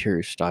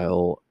cafeteria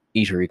style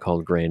eatery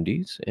called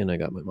Grandy's, and I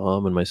got my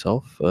mom and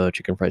myself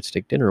chicken fried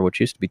steak dinner, which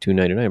used to be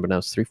 $2.99, but now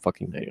it's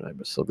 $3.99,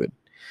 but still good.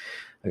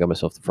 I got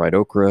myself the fried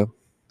okra,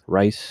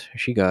 rice.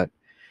 She got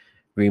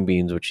green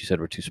beans, which she said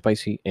were too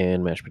spicy,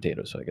 and mashed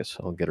potatoes. So I guess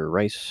I'll get her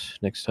rice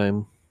next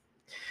time.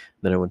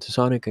 Then I went to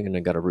Sonic and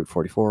I got a Route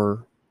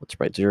 44 with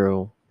Sprite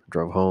Zero,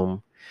 drove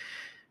home.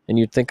 And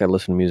you'd think I'd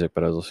listen to music,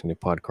 but I was listening to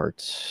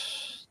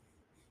podcarts.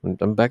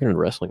 I'm back into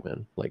wrestling,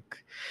 man.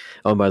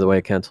 Oh, and by the way,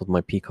 I canceled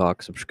my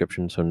Peacock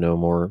subscription, so no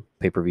more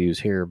pay-per-views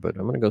here, but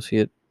I'm going to go see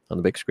it on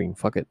the big screen.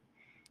 Fuck it.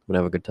 I'm going to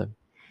have a good time.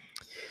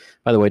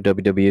 By the way,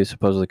 WWE is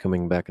supposedly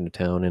coming back into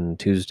town, and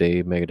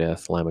Tuesday,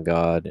 Megadeth, Lamb of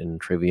God,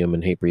 and Trivium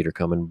and Hatebreed are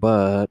coming,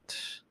 but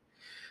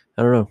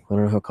I don't know. I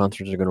don't know how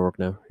concerts are going to work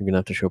now. You're going to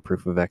have to show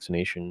proof of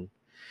vaccination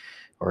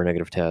or a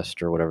negative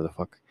test or whatever the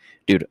fuck.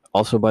 Dude,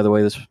 also, by the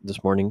way,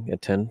 this morning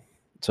at 10,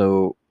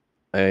 so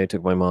I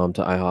took my mom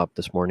to IHOP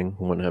this morning,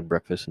 went and had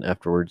breakfast, and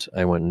afterwards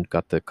I went and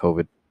got the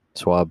COVID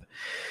swab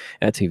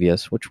at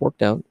CVS, which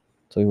worked out.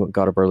 So we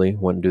got up early,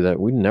 went and do that.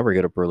 We never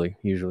get up early,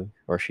 usually,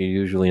 or she's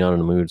usually not in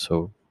the mood,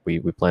 so we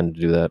planned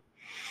to do that.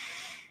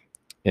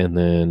 And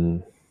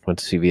then went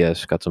to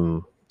CVS, got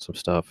some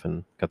stuff,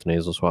 and got the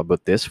nasal swab.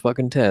 But this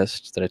fucking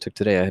test that I took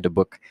today, I had to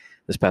book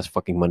this past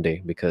fucking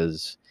Monday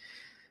because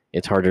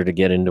it's harder to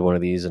get into one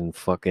of these and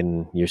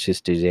fucking your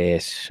sister's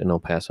ass in El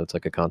Paso. It's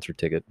like a concert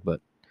ticket, but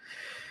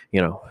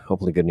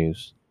hopefully good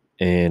news.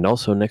 And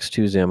also next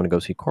Tuesday, I'm going to go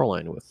see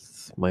Coraline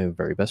with my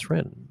very best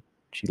friend.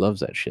 She loves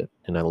that shit,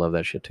 and I love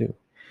that shit too.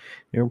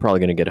 You're probably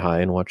going to get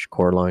high and watch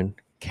Coraline,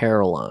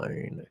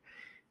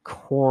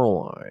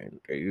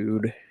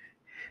 dude.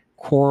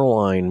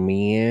 Coraline,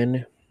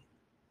 man.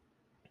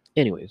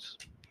 Anyways,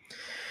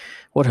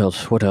 what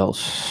else?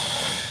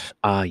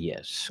 Ah,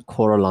 yes,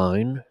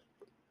 Coraline.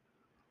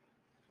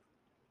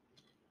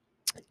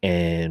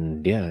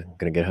 And yeah, I'm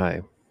going to get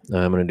high.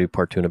 I'm going to do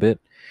part 2 in a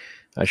bit.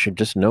 I should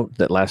just note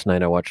that last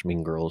night I watched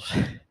Mean Girls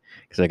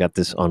because I got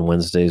this on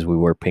Wednesdays. We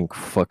wear pink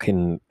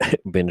fucking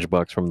binge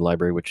box from the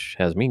library, which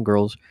has Mean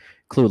Girls,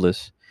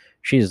 Clueless,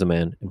 She's the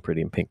Man, and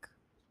Pretty in Pink.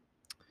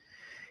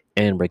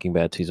 And Breaking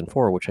Bad Season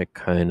 4, which I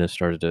kind of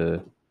started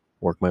to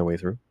work my way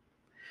through.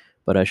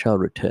 But I shall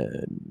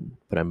return.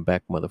 But I'm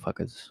back,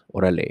 motherfuckers.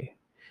 Orale.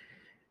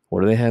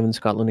 What do they have in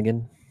Scotland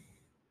again?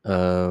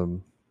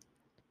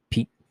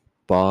 Peat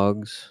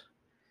bogs.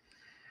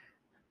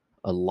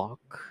 A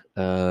loch.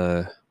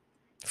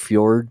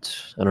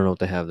 Fjords. I don't know what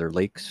they have. They're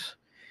lakes.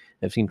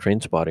 I've seen Train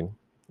Spotting.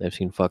 I've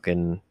seen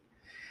fucking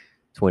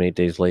 28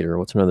 Days Later.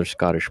 What's another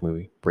Scottish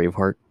movie?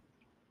 Braveheart.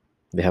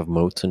 They have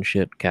moats and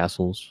shit.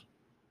 Castles.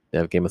 They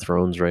have Game of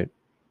Thrones, right?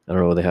 I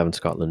don't know what they have in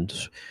Scotland.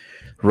 Just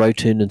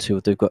write in and see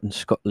what they've got in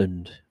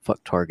Scotland.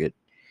 Fuck Target.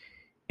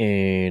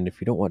 And if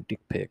you don't want dick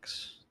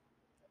pics,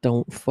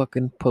 don't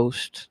fucking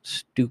post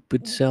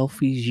stupid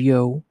selfies,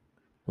 yo.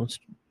 Don't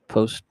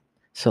post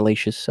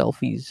salacious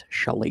selfies.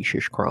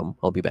 Salacious crumb.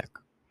 I'll be back.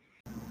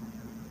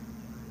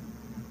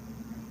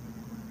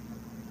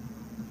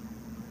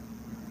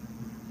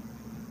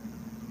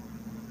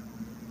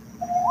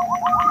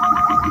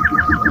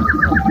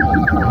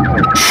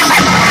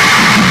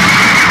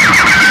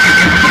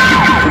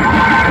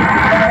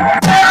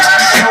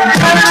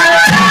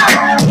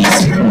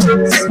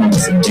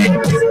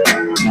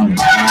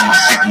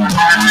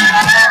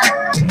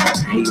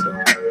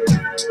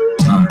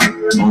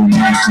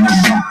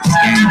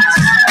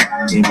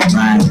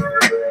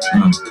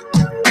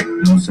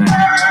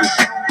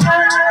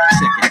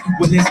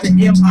 Well, it's the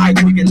M.I.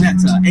 quick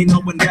letter, ain't no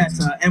one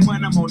better. And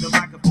when I'm on the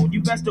microphone,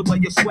 you best to wear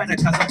your sweater,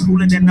 cause I'm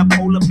cooler than the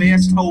polar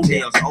bear's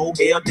toenails. Oh,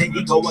 hell, there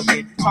he go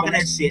again, talking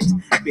that shit.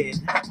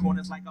 Bend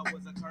corners like I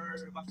was a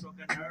curve, I struck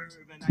a nerve,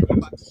 and now you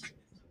about to...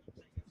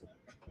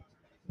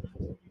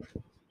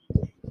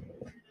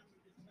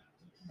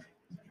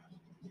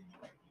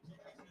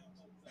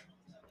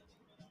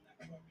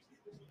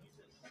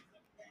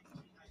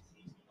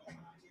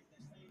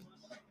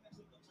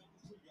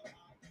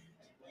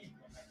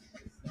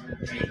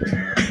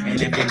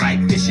 And if you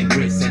like fish and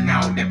grits and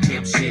all that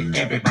pimp shit,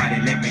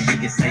 everybody let me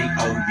hear you say,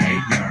 oh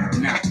yeah,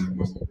 yeah.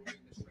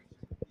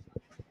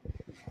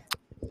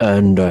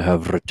 And I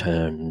have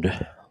returned.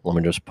 Let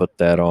me just put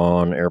that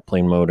on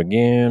airplane mode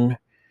again.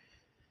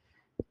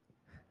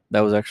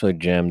 That was actually a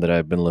jam that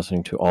I've been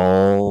listening to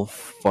all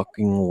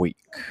fucking week.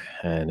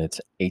 And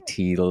it's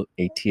ATLians.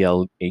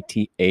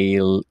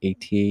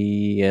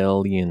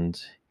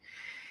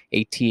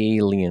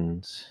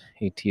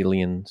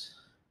 ATLians.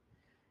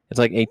 It's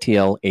like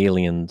ATL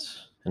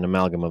Aliens, an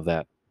amalgam of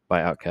that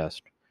by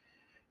Outkast.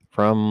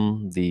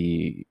 From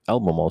the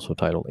album also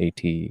titled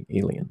AT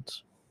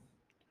Aliens.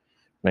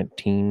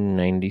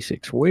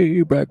 1996,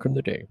 way back in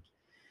the day.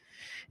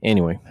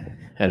 Anyway,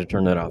 had to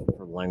turn that off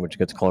before the language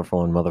gets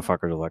colorful and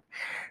motherfuckers are like,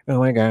 oh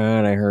my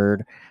god, I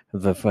heard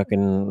the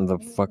fucking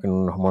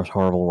most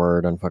horrible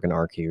word on fucking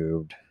R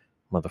cubed.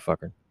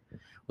 Motherfucker.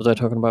 Was I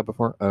talking about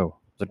before? Oh,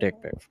 the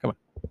dick pics. Come on.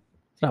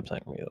 Stop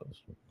sending me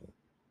those.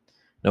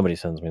 Nobody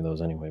sends me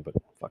those anyway, but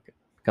fuck it.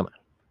 Come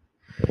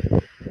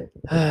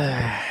on.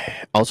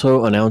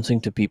 Also, announcing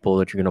to people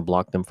that you're going to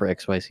block them for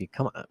XYZ.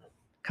 Come on.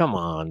 Come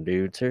on,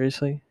 dude.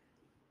 Seriously?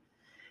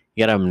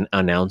 You gotta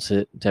announce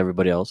it to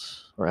everybody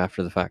else or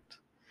after the fact.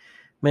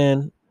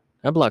 Man,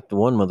 I blocked the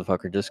one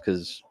motherfucker just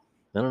because,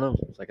 I don't know.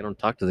 It's like I don't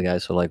talk to the guy,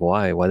 so like,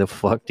 why? Why the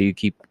fuck do you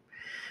keep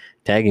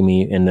tagging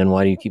me? And then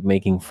why do you keep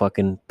making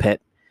fucking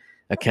pet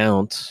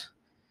accounts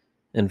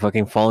and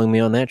fucking following me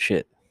on that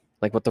shit?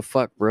 Like, what the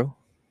fuck, bro?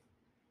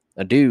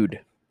 A dude,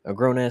 a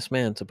grown ass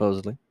man,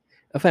 supposedly,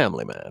 a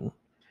family man,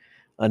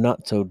 a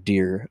not so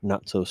dear,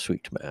 not so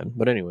sweet man.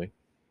 But anyway,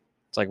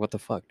 it's like, what the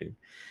fuck, dude?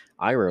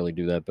 I rarely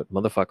do that, but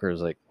motherfucker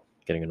is like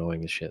getting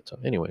annoying as shit. So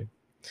anyway,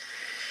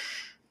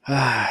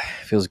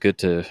 feels good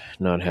to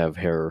not have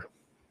hair,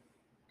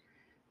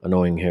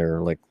 annoying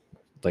hair like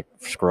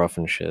scruff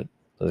and shit.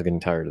 I was getting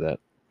tired of that.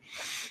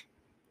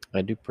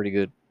 I do pretty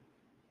good,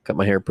 cut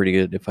my hair pretty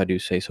good if I do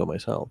say so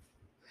myself.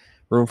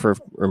 Room for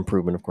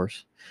improvement, of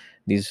course.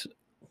 These,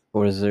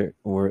 what is there?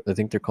 I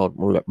think they're called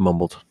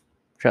mumbles.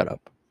 Shut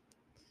up.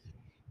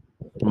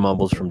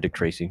 Mumbles from Dick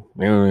Tracy.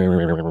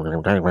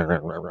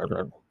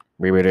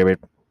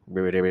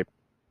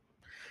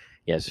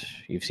 Yes,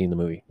 you've seen the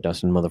movie.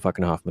 Dustin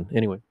motherfucking Hoffman.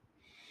 Anyway.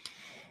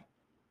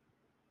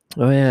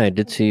 Oh yeah, I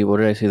did see, what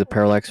did I see? The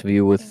Parallax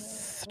View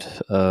with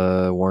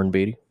Warren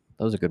Beatty.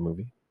 That was a good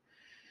movie.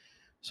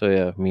 So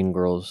yeah, Mean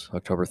Girls,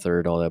 October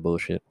 3rd, all that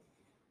bullshit.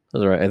 That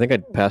was alright. I think I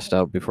passed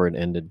out before it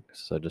ended.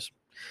 So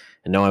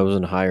and no, I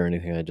wasn't high or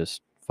anything. I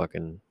just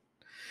fucking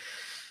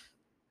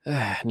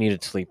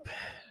needed sleep.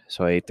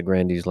 So I ate the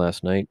Grandies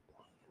last night,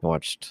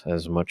 watched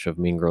as much of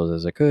Mean Girls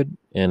as I could,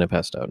 and I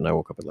passed out. And I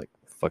woke up at like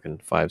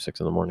fucking 5, 6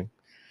 in the morning,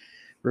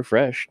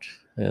 refreshed.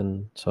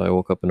 And so I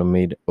woke up and I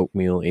made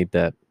oatmeal, ate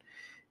that,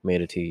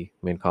 made a tea,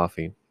 made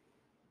coffee.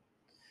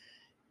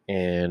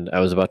 And I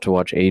was about to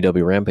watch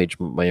AEW Rampage.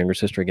 My younger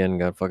sister, again,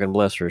 God fucking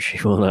bless her,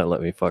 she will not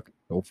let me fucking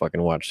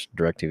watch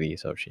DirecTV.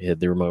 So she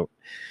hid the remote,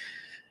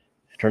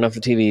 turned off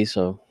the TV.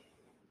 So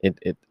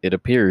it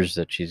appears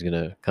that she's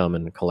gonna come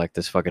and collect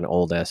this fucking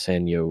old ass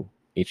Sanyo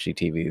HD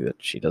TV that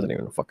she doesn't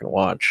even fucking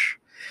watch.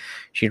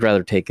 She'd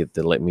rather take it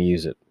than let me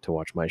use it to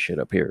watch my shit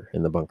up here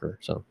in the bunker.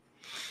 So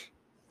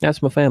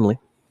that's my family.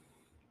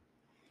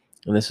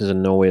 And this is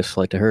in no way a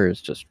slight to her. It's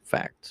just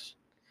facts.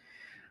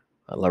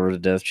 I love her to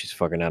death. She's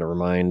fucking out of her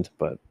mind.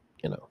 But,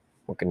 you know,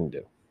 what can you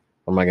do?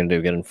 What am I going to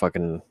do? Get in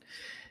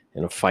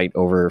a fight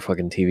over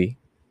fucking TV?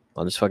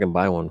 I'll just fucking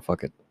buy one.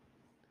 Fuck it.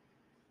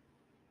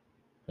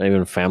 Not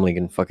even family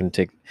can fucking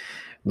take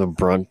the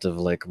brunt of,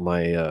 like,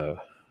 my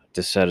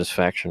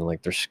dissatisfaction.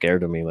 Like, they're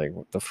scared of me. Like,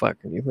 what the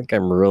fuck? Do you think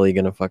I'm really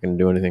going to fucking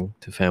do anything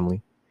to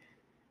family?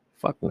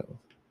 Fuck no.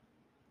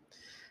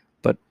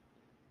 But,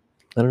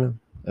 I don't know.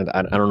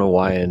 I don't know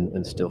why and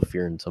instill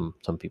fear in some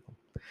people.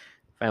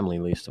 Family,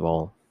 least of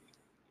all.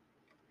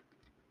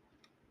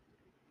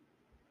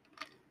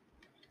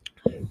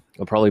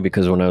 Well, probably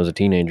because when I was a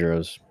teenager, I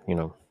was,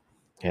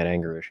 had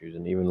anger issues,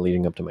 and even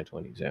leading up to my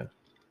 20s, yeah.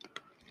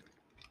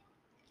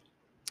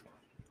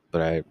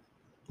 But I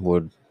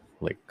would,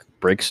 like,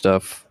 break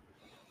stuff,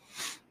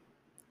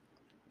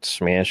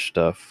 smash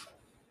stuff,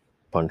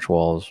 punch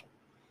walls,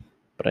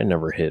 but I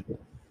never hit.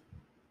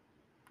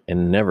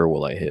 And never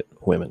will I hit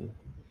women.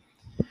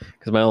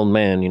 Because my old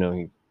man,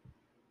 he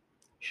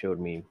showed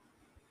me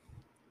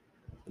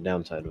the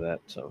downside of that,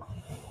 so.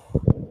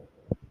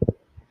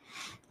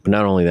 But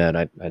not only that,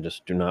 I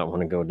just do not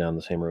want to go down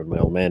the same road my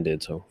old man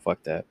did, so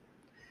fuck that.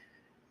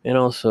 And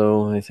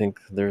also, I think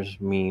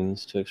there's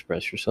means to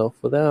express yourself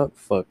without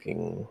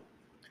fucking.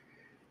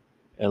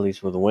 At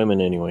least with women,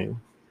 anyway.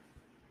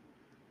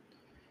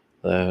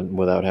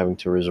 Without having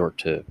to resort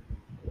to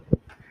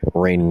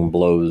raining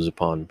blows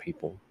upon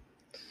people.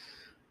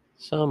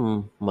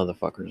 Some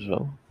motherfuckers,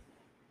 though.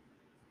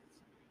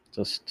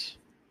 Just,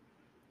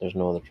 there's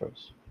no other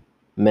choice.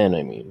 Men,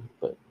 I mean,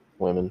 but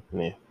women,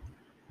 meh.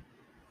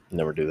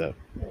 Never do that.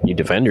 You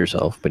defend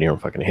yourself, but you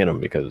don't fucking hit them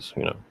because,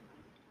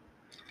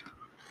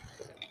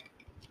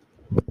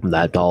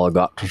 That's all I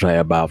got to say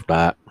about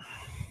that.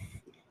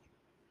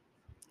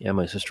 Yeah,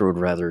 my sister would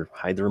rather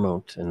hide the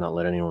remote and not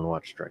let anyone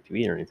watch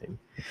DirecTV or anything.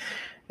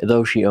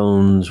 Though she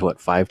owns, 5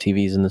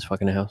 TVs in this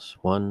fucking house?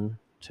 1,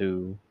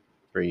 2,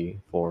 3,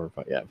 4,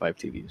 5. Yeah, 5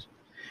 TVs.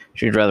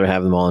 She'd rather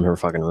have them all in her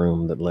fucking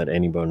room than let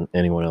anyone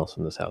else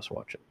in this house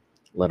watch it.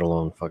 Let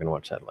alone fucking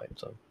watch satellite,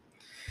 so.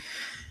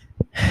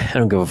 I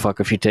don't give a fuck.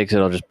 If she takes it,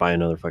 I'll just buy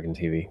another fucking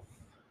TV.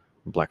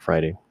 Black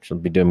Friday. She'll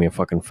be doing me a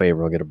fucking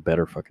favor. I'll get a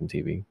better fucking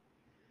TV.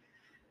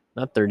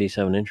 Not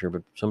 37-incher,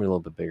 but something a little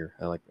bit bigger.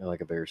 I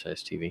like a bigger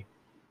size TV.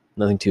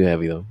 Nothing too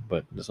heavy though,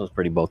 but this one's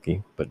pretty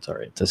bulky. But it's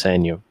alright. It's a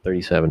Sanyo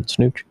 37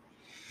 Snooch.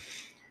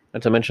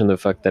 Not to mention the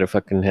fact that I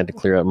fucking had to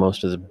clear out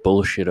most of this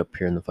bullshit up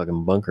here in the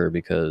fucking bunker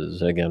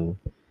because, again,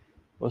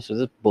 most of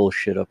this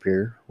bullshit up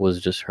here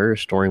was just her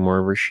storing more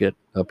of her shit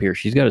up here.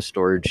 She's got a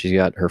storage. She's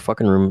got her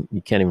fucking room.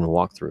 You can't even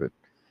walk through it.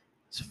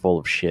 It's full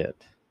of shit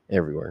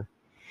everywhere.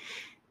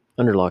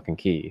 Under lock and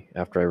key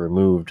after I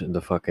removed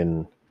the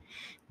fucking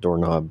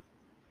doorknob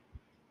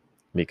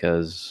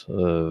because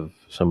of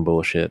some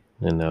bullshit,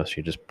 and now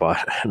she just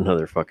bought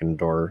another fucking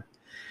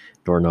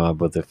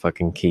doorknob with a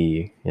fucking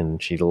key,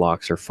 and she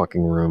locks her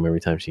fucking room every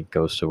time she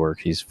goes to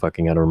work. She's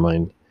fucking out of her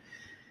mind.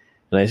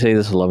 And I say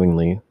this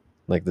lovingly,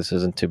 like this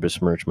isn't to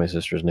besmirch my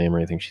sister's name or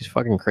anything. She's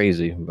fucking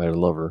crazy, but I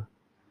love her.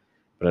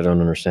 But I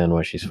don't understand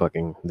why she's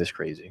fucking this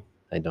crazy.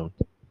 I don't.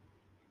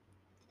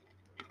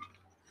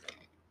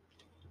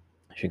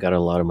 She got a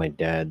lot of my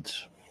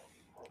dad's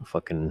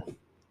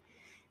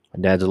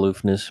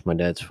aloofness, my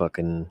dad's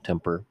fucking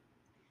temper,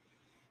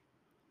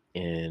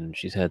 and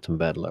she's had some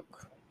bad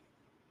luck,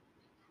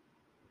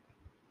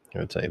 I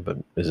would say. But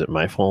is it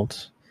my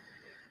fault?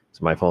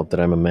 It's my fault that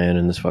I'm a man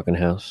in this fucking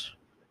house,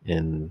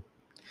 and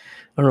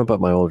I don't know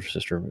about my older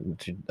sister.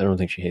 I don't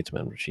think she hates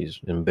men, but she's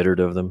embittered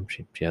of them.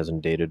 She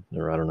hasn't dated,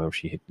 or I don't know if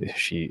she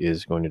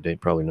is going to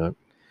date. Probably not,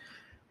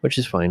 which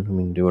is fine. I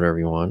mean, do whatever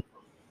you want.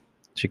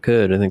 She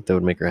could. I think that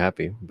would make her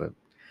happy, but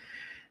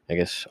I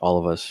guess all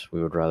of us,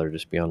 we would rather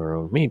just be on our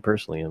own. Me,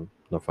 personally, I'm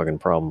no fucking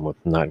problem with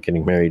not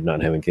getting married,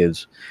 not having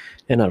kids,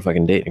 and not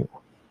fucking dating.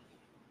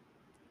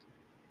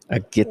 I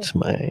get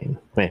mine.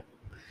 Man,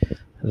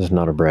 this is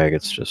not a brag.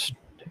 It's just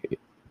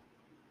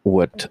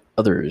what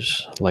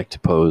others like to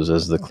pose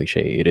as the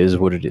cliche. It is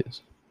what it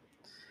is.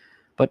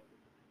 But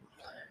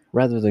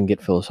rather than get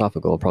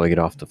philosophical, I'll probably get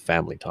off the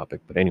family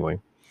topic. But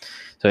anyway,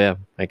 so yeah,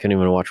 I couldn't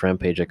even watch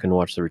Rampage. I couldn't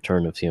watch the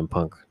return of CM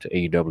Punk to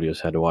AEW.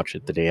 I had to watch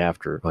it the day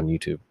after on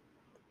YouTube.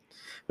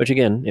 Which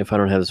again, if I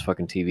don't have this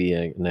fucking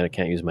TV and I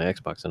can't use my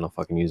Xbox, then I'll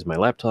fucking use my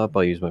laptop.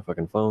 I'll use my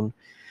fucking phone.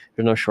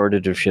 There's no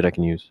shortage of shit I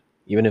can use.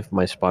 Even if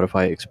my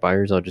Spotify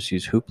expires, I'll just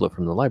use Hoopla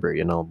from the library,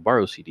 and I'll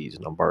borrow CDs,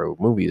 and I'll borrow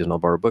movies, and I'll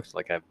borrow books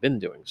like I've been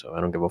doing, so I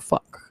don't give a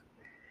fuck.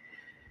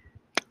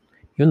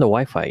 Even the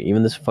Wi-Fi,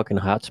 even this fucking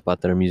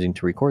hotspot that I'm using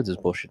to record this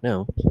bullshit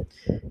now,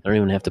 I don't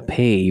even have to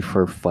pay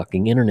for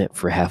fucking internet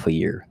for half a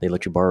year. They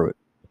let you borrow it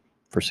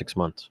for 6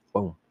 months.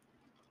 Boom.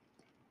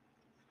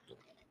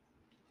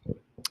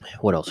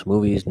 What else?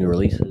 Movies, new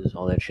releases,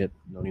 all that shit.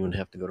 Don't even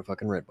have to go to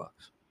fucking Redbox.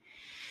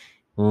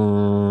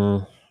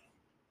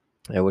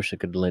 I wish I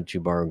could let you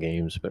borrow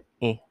games, but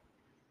it's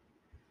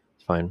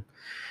fine.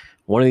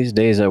 One of these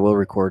days I will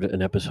record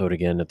an episode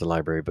again at the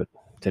library, but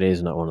today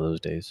is not one of those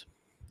days.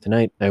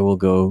 Tonight I will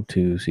go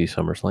to see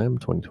SummerSlam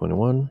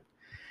 2021.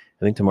 I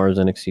think tomorrow's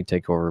NXT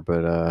TakeOver,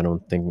 but I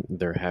don't think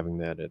they're having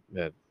that at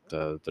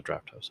the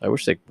Draft House. I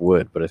wish they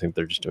would, but I think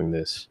they're just doing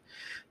this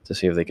to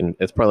see if they can.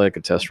 It's probably like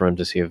a test run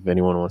to see if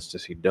anyone wants to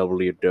see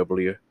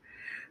WWE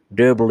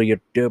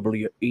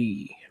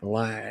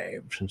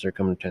live since they're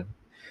coming to town.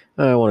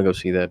 I want to go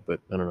see that,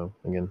 but I don't know.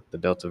 Again, the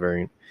Delta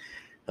variant.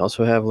 I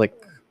also have like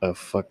a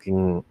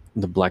fucking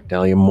the Black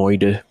Dahlia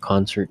Moida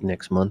concert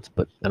next month,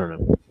 but I don't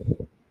know.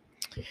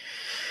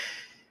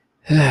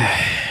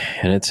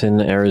 And it's in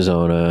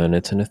Arizona, and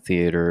it's in a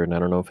theater, and I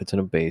don't know if it's in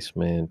a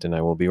basement, and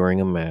I will be wearing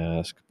a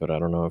mask, but I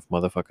don't know if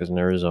motherfuckers in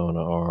Arizona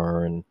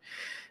are, and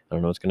I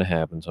don't know what's gonna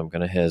happen, so I'm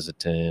kinda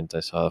hesitant. I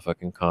saw a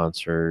fucking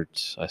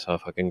concert. I saw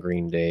fucking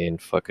Green Day in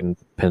fucking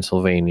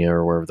Pennsylvania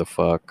or wherever the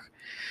fuck.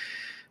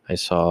 I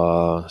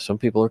saw some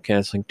people are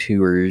canceling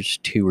tours.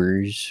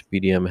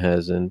 BDM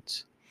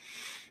hasn't.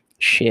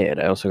 Shit,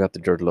 I also got the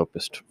George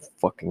Lopez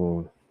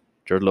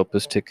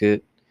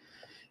ticket.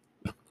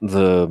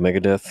 The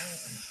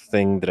Megadeth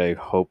thing that I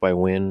hope I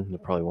win. I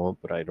probably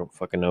won't, but I don't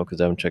fucking know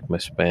because I haven't checked my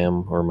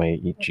spam or my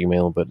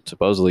Gmail. But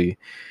supposedly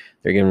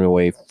they're giving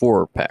away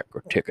 4-pack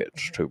of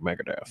tickets to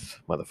Megadeth,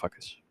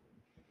 motherfuckers.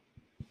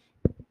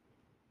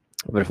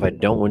 But if I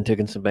don't win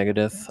tickets to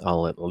Megadeth,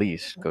 I'll at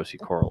least go see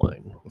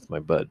Coraline with my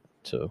bud.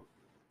 So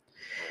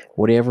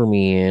whatever,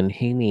 man.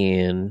 Hey,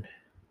 man.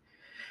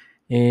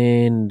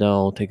 And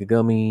I'll take a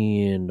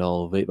gummy and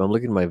I'll vape. I'm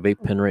looking at my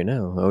vape pen right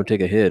now. I would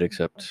take a hit,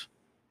 except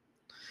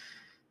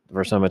the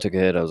first time I took a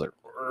hit, I was like,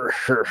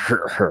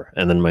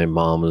 and then my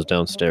mom was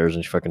downstairs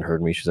and she fucking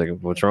heard me. She's like,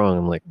 "What's wrong?"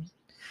 I'm like,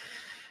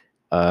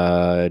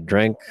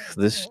 drank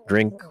this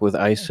drink with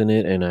ice in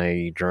it, and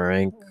I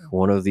drank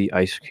one of the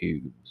ice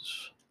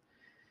cubes.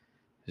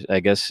 I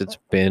guess it's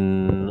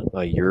been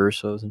a year or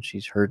so since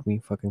she's heard me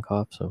fucking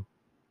cough, so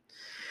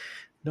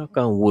knock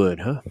on wood,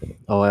 huh?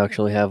 Oh, I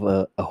actually have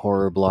a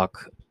horror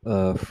block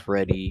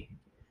Freddy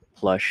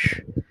plush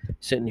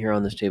sitting here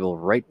on this table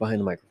right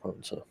behind the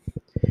microphone, so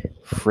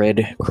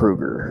Fred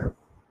Krueger.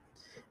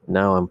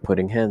 Now I'm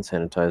putting hand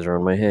sanitizer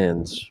on my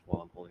hands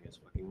while I'm holding his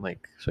fucking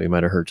mic, so you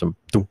might have heard some.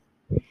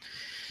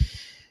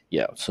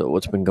 Yeah. So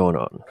what's been going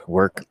on?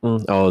 Work.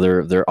 Oh,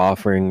 they're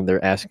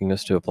asking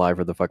us to apply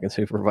for the fucking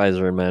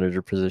supervisor and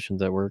manager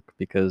positions at work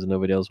because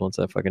nobody else wants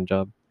that fucking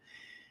job.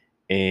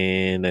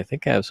 And I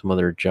think I have some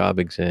other job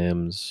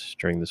exams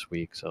during this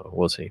week, so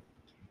we'll see.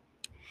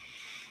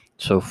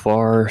 So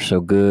far,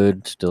 so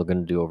good. Still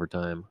gonna do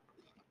overtime.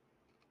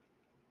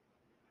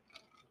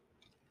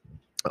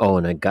 Oh,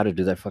 and I got to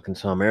do that fucking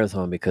Saw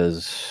marathon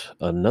because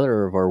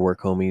another of our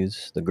work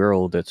homies, the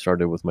girl that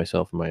started with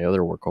myself and my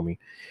other work homie,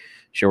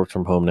 she works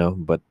from home now,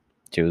 but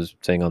she was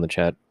saying on the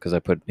chat because I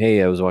put,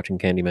 "Hey, I was watching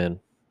Candyman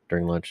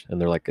during lunch,"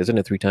 and they're like, "Isn't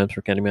it 3 times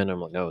for Candyman?"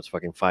 I'm like, "No, it's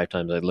fucking 5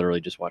 times. I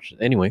literally just watched it."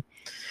 Anyway,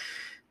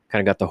 kind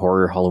of got the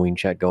horror Halloween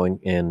chat going,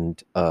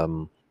 and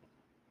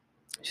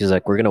she's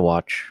like, "We're gonna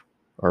watch,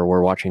 or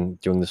we're watching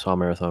doing the Saw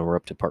marathon. We're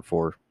up to part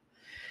 4,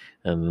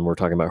 and we're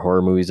talking about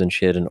horror movies and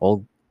shit." And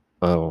oh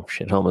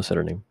shit, I almost said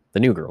her name.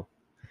 The new girl.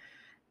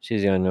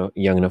 She's young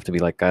enough to be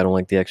like, "I don't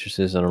like The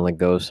Exorcist. I don't like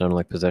ghosts. I don't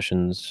like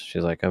possessions."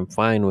 She's like, "I'm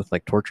fine with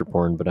like torture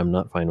porn, but I'm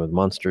not fine with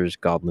monsters,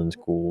 goblins,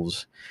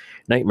 ghouls,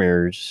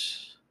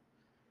 nightmares,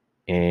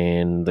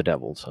 and the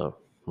devil." So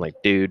I'm like,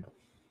 dude,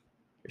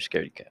 you're a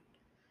scaredy cat.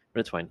 But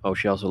it's fine. Oh,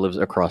 she also lives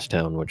across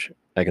town, which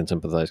I can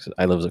sympathize because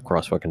I live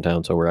across fucking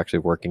town. So we're actually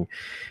working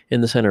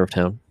in the center of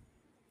town,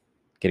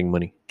 getting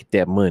money. Get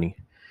that money.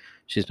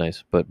 She's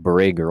nice. But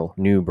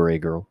new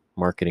beret girl,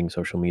 marketing,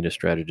 social media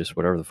strategist,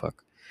 whatever the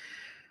fuck,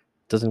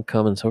 doesn't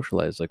come and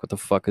socialize. Like, what the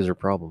fuck is her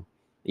problem?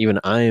 Even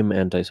I'm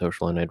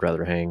antisocial and I'd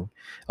rather hang.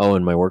 Oh,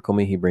 and my work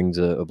homie, he brings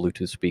a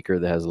Bluetooth speaker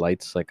that has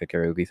lights, like a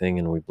karaoke thing,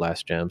 and we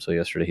blast jam. So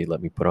yesterday he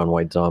let me put on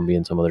White Zombie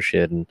and some other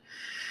shit, and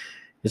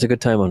it's a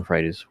good time on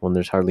Fridays when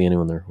there's hardly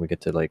anyone there. We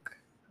get to, like,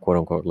 quote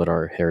unquote, let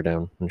our hair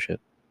down and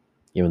shit.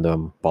 Even though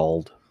I'm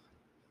bald,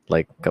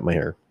 like, cut my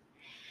hair.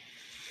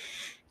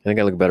 I think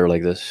I look better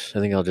like this.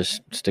 I think I'll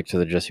just stick to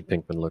the Jesse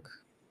Pinkman look.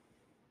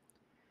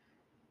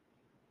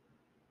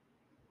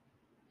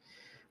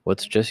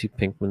 What's Jesse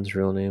Pinkman's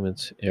real name?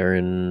 It's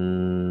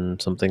Aaron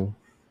something.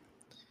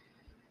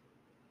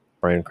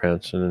 Brian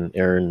Cranston and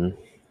Aaron,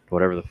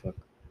 whatever the fuck.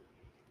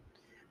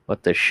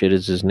 What the shit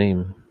is his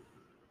name?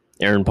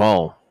 Aaron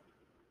Paul.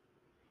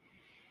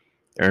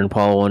 Aaron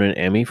Paul won an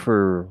Emmy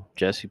for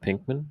Jesse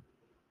Pinkman.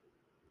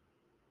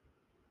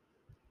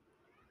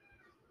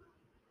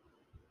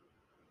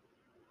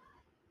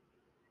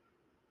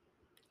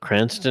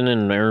 Cranston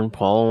and Aaron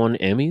Paul won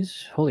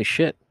Emmys? Holy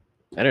shit.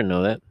 I didn't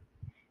know that.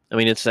 I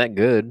mean, it's that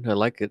good. I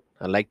like it.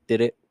 I liked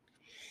it.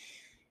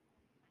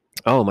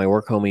 Oh, my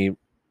work homie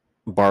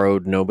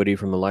borrowed Nobody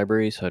from the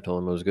library, so I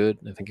told him it was good.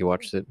 I think he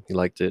watched it. He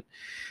liked it.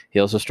 He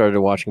also started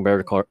watching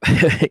Better Call.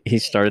 He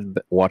started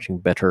watching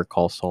Better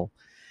Call Saul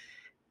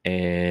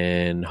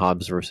and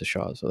Hobbs versus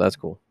Shaw. So that's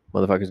cool.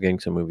 Motherfuckers getting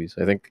some movies.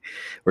 I think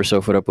we're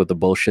so fed up with the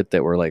bullshit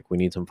that we're like, we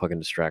need some fucking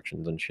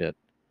distractions and shit.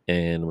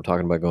 And we're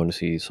talking about going to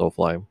see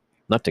Soulfly.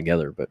 Not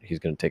together, but he's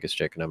going to take his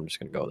chick and I'm just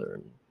going to go there.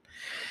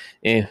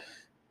 And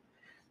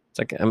it's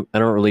like, I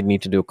don't really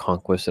need to do a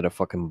conquest at a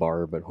fucking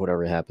bar, but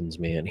whatever happens,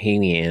 man. Hey,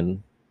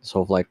 man.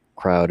 Soulfly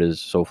crowd is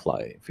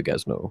Soulfly, if you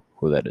guys know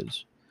who that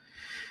is.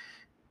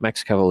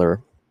 Max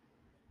Cavalera,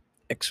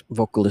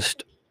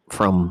 ex-vocalist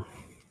from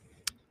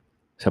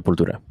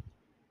Sepultura.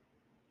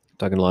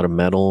 Talking a lot of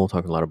metal,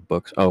 talking a lot of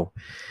books. Oh,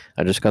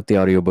 I just got the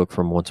audiobook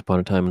from Once Upon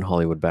a Time in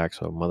Hollywood back,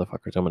 so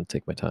motherfuckers, I'm going to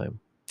take my time.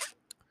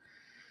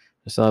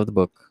 I still have the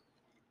book.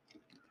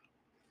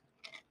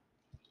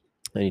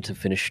 I need to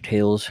finish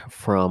Tales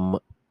from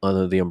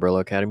the Umbrella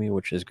Academy,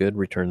 which is good.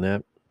 Return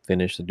that.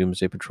 Finish the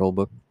Doomsday Patrol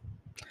book.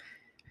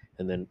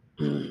 And then,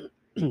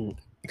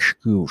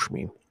 excuse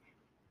me.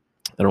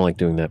 I don't like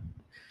doing that.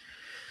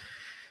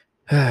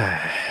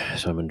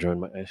 So I'm enjoying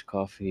my iced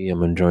coffee.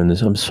 I'm enjoying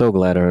this. I'm so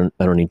glad I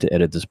don't need to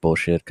edit this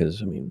bullshit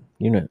because, I mean,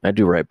 I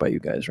do right by you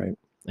guys, right?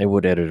 I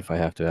would edit if I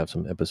have to have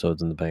some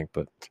episodes in the bank,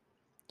 but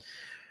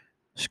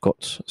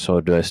Scots.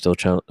 So do I still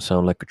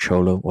sound like a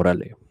cholo?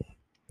 Orale.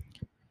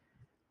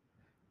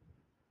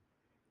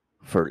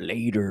 For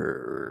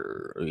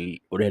later.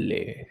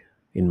 Orale.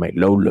 In my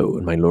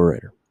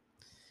lowrider.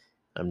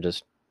 I'm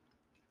just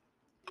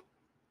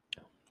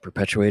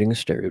perpetuating a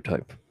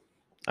stereotype.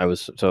 I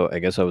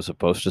guess I was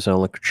supposed to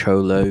sound like a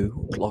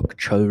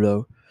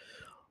cholo.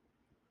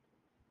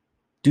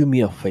 Do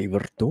me a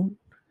favor, don't.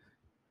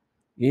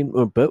 In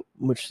about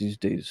much these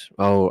days.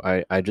 Oh,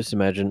 I just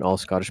imagine all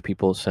Scottish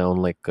people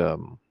sound like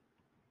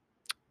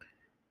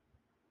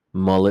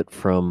Mullet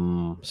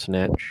from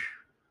Snatch.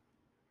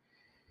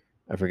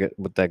 I forget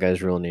what that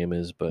guy's real name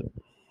is, but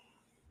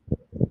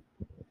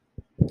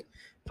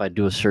if I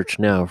do a search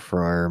now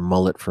for our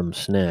Mullet from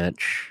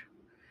Snatch.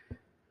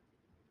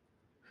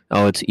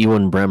 Oh, it's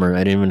Ewan Bremer.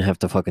 I didn't even have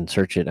to fucking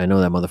search it. I know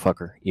that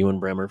motherfucker. Ewan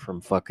Bremer from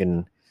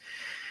fucking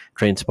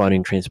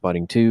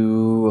Trainspotting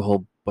 2, a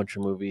whole bunch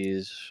of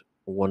movies,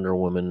 Wonder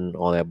Woman,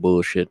 all that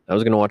bullshit. I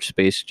was gonna watch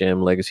Space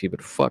Jam Legacy,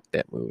 but fuck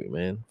that movie,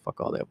 man. Fuck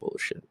all that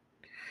bullshit.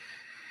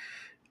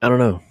 I don't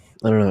know.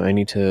 I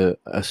need to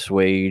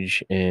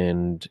assuage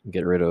and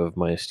get rid of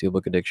my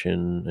steelbook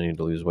addiction. I need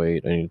to lose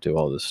weight. I need to do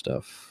all this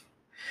stuff.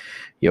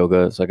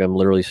 Yoga. It's like I'm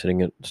literally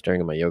staring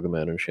at my yoga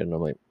mat and shit, and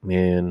I'm like,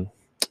 man.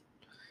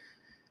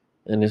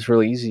 And it's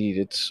really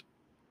easy.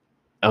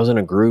 I was in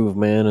a groove,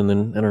 man, and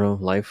then I don't know,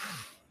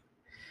 life.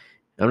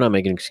 I'm not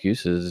making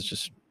excuses. It's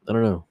just I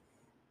don't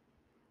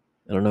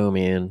know,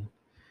 man.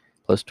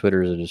 Plus,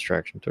 Twitter is a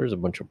distraction. Twitter's a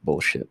bunch of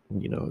bullshit.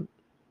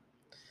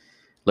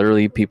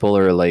 Literally, people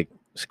are like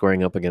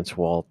squaring up against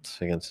Walt,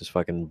 against this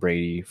fucking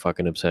Brady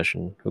fucking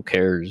obsession. Who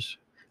cares?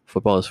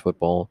 Football is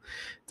football.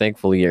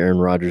 Thankfully, Aaron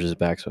Rodgers is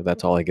back, so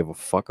that's all I give a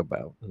fuck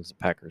about is the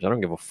Packers. I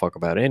don't give a fuck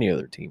about any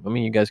other team. I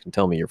mean, you guys can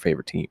tell me your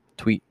favorite team.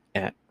 Tweet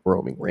at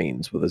Roaming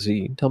Reigns with a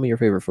Z. Tell me your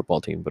favorite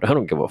football team, but I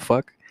don't give a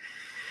fuck.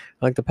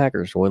 I like the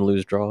Packers. Win,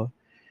 lose, draw.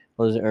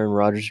 What is Aaron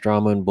Rodgers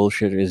drama and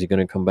bullshit? Is he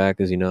going to come back?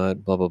 Is he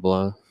not? Blah, blah,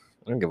 blah.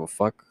 I don't give a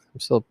fuck. I'm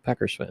still a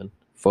Packers fan.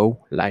 Faux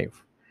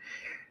life.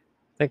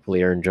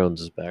 Thankfully, Aaron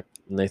Jones is back.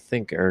 And I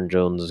think Aaron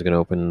Jones is going to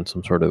open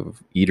some sort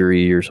of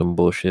eatery or some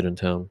bullshit in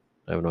town.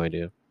 I have no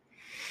idea.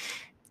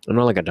 I'm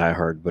not like a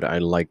diehard, but I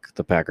like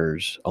the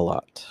Packers a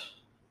lot.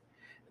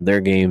 Their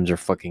games are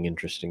fucking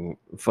interesting.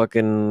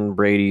 Fucking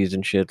Brady's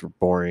and shit are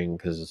boring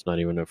because it's not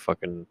even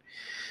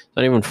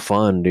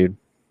fun, dude.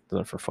 It's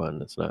not for fun.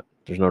 It's not.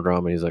 There's no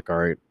drama. He's like, all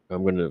right,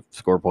 I'm going to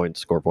score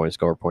points.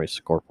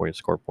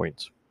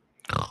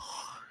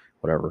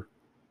 Whatever.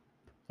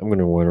 I'm going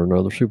to win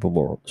another Super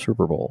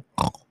Bowl.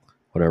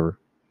 Whatever.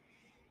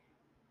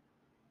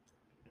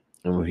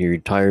 And when he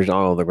retires,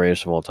 the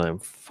greatest of all time.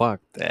 Fuck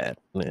that,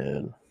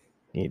 man.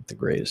 He ain't the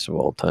greatest of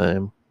all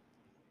time.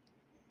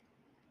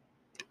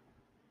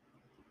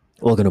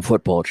 Welcome to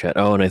football chat.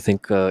 Oh, and I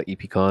think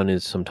EPCon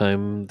is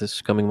sometime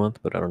this coming month,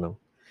 but I don't know.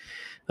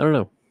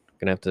 Gonna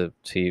have to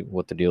see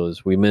what the deal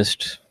is. We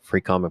missed Free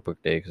Comic Book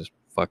Day because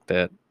fuck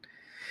that.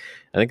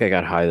 I think I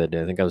got high that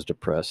day. I think I was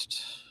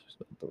depressed.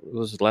 It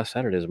was last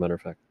Saturday, as a matter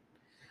of fact.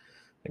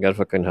 I got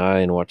fucking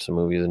high and watched some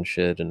movies and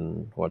shit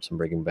and watched some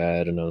Breaking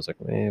Bad, and I was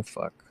like, man,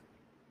 fuck.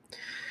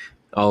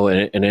 Oh,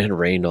 and it had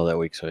rained all that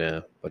week, so yeah.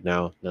 But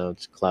now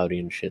it's cloudy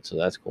and shit, so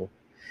that's cool.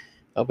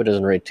 I hope it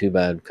doesn't rain too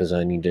bad because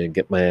I need to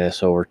get my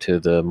ass over to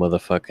the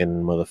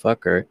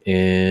motherfucker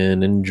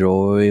and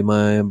enjoy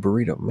my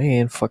burrito.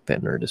 Man, fuck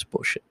that Nerdist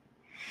bullshit.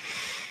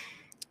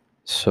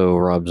 So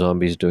Rob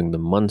Zombie's doing the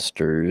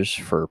Munsters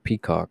for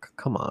Peacock.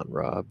 Come on,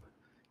 Rob.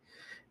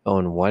 Oh,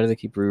 and why do they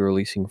keep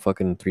re-releasing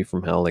fucking 3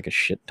 from Hell like a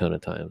shit ton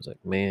of times? Like,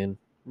 man,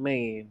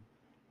 I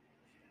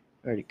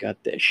already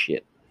got that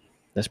shit.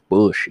 That's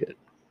bullshit.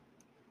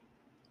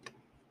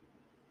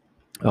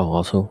 Oh,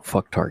 also,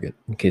 fuck Target,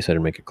 in case I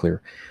didn't make it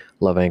clear.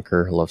 Love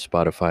Anchor, love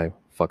Spotify,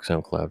 fuck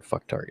SoundCloud,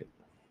 fuck Target.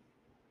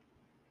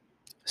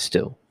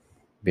 Still,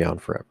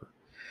 beyond forever.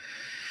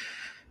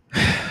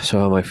 So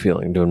how am I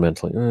feeling? Doing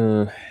mentally?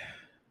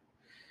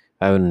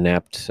 I haven't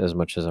napped as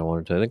much as I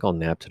wanted to. I think I'll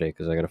nap today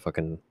because I gotta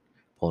fucking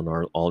pull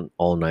an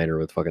all-nighter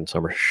with fucking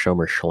summer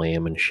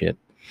slam and shit.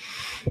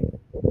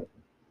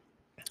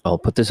 I'll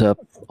put this up.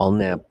 I'll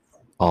nap.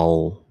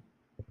 I'll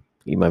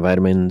eat my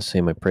vitamins,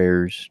 say my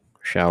prayers,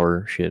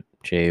 shower,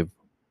 shave,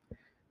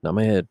 not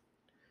my head,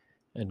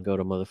 and go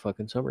to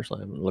motherfucking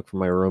SummerSlam and look for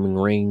my Roman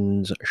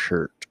Reigns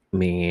shirt.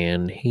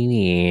 Man. Hey,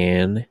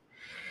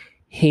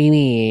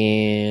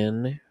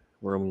 man.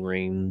 Roman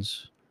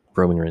Reigns,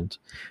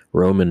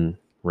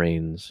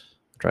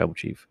 tribal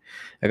chief.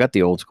 I got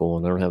the old school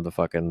one. I don't have the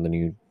fucking the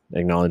new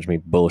acknowledge me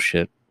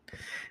bullshit.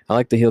 I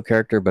like the heel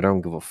character, but I don't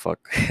give a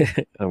fuck.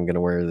 I'm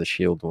gonna wear the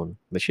Shield one.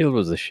 The Shield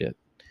was the shit.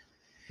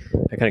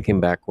 I kind of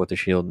came back with the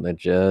Shield, and I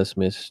just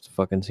missed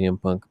fucking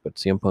CM Punk. But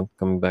CM Punk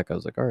coming back, I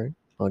was like, all right,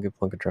 I'll give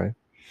Punk a try.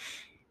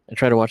 I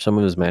tried to watch some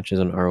of his matches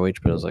on ROH,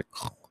 but I was like,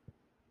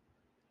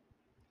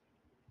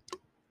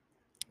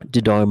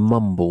 did I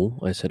mumble?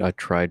 I said I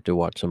tried to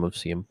watch some of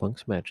CM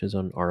Punk's matches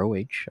on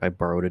ROH. I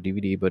borrowed a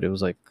DVD, but it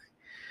was like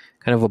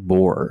kind of a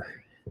bore.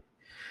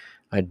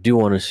 I do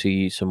want to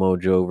see Samoa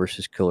Joe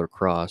versus Killer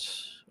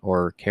Cross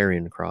or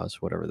Karrion Cross,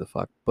 whatever the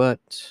fuck.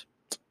 But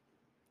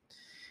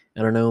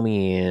I don't know,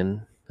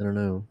 man. I don't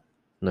know.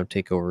 No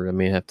takeover. I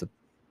may have to,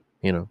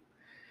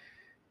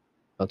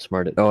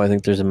 outsmart it. Oh, I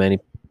think there's a Manny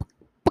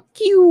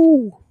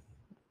Pacquiao.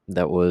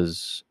 That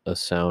was a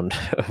sound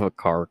of a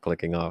car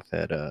clicking off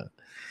that a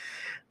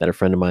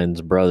friend of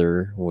mine's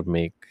brother would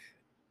make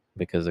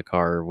because the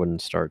car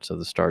wouldn't start, so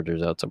the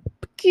starter's out. So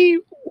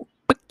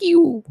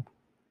Pacquiao.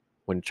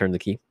 When you turn the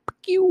key,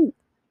 Pacquiao.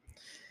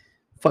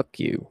 Fuck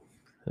you.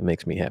 It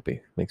makes me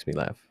happy. Makes me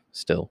laugh.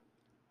 Still.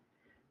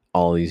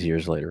 All these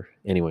years later.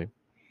 Anyway.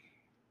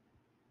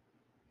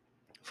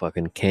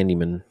 Fucking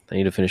Candyman. I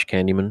need to finish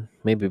Candyman.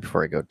 Maybe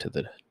before I go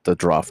to the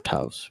draft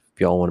house.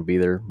 If y'all want to be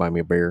there, buy me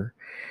a beer.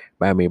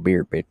 Buy me a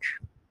beer, bitch.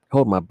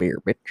 Hold my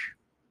beer, bitch.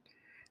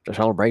 It's a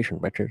celebration,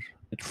 bitches.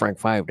 It's Frank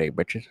 5 Day,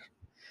 bitches.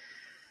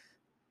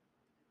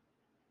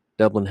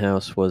 Dublin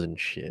House wasn't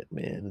shit,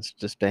 man. It's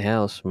just a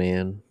house,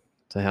 man.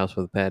 It's a house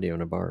with a patio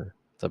and a bar.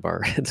 It's a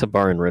bar. It's a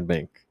bar in Red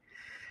Bank.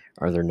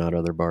 Are there not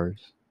other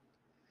bars?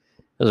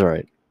 It was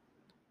alright.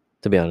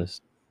 To be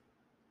honest.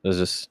 It was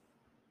just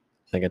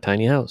like a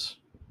tiny house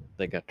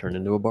that got turned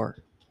into a bar.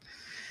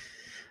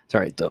 It's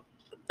alright, though.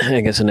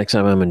 I guess the next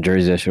time I'm in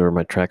Jersey, I should wear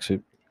my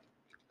tracksuit.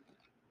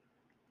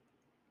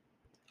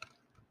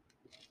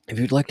 If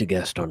you'd like to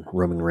guest on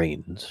Roman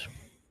Reigns,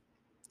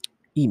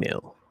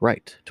 email,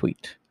 write,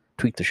 tweet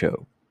the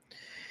show.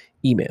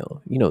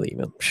 Email, you know the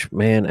email.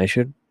 Man, I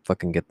should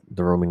fucking get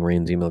the Roman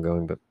Reigns email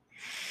going, but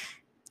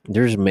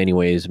there's many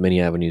ways,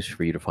 many avenues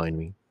for you to find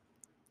me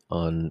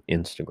on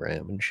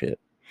Instagram and shit.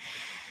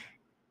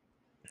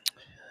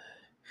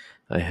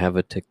 I have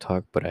a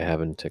TikTok, but I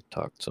haven't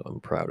TikToked, so I'm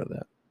proud of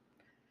that.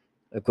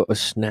 I've got a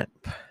Snap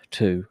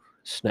too.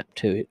 Snap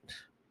to it.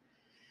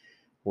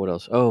 What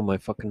else? Oh, my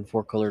fucking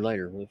 4-color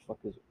lighter. Where the fuck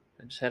is it?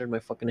 I just had it in my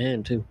fucking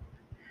hand too.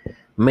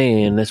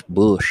 Man, that's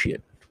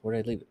bullshit. Where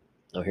did I leave it?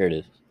 Oh, here it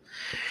is.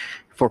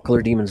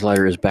 4-color Demon's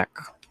lighter is back.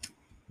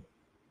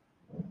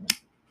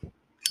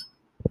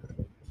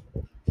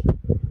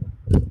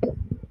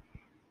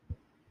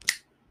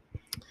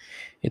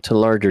 It's a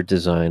larger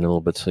design, a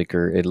little bit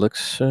sleeker. It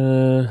looks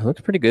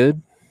pretty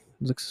good.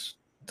 It looks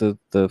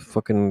the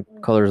fucking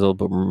color is a little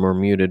bit more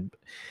muted.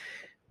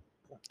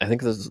 I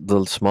think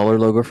the smaller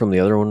logo from the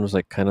other one was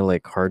like kind of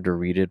like hard to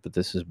read it, but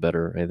this is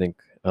better. I think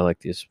I like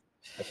this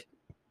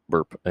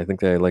burp. I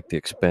think I like the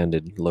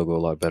expanded logo a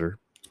lot better.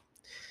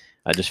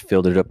 I just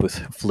filled it up with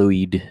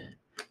fluid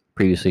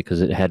previously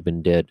because it had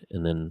been dead,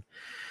 and then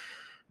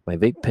my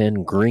vape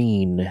pen,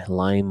 green,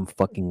 lime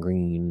fucking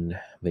green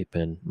vape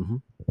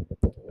pen.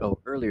 Oh,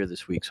 earlier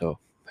this week, so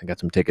I got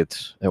some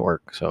tickets at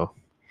work, so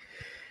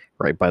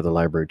right by the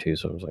library too,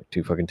 so it was like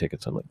 2 fucking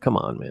tickets. I'm like, come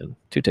on, man,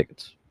 2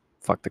 tickets.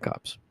 Fuck the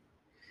cops.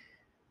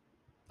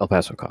 El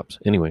Paso cops.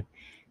 Anyway,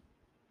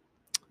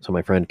 so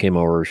my friend came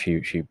over.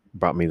 She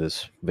brought me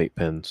this vape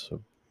pen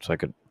so I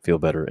could feel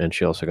better, and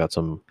she also got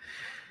some,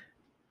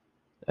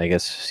 I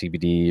guess,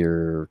 CBD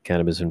or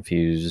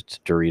cannabis-infused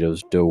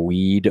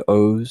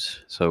Doritos,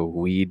 so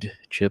weed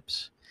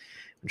chips,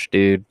 which,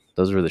 dude,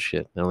 those were the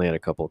shit. I only had a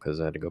couple because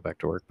I had to go back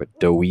to work, but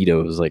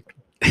Doritos, like,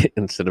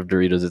 instead of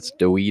Doritos, it's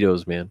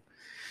Doritos, man.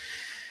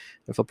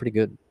 I felt pretty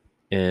good.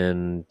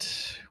 And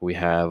we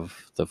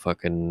have the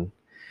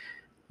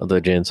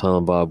Jan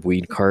Silent Bob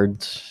weed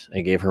cards.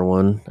 I gave her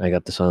one. I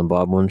got the Silent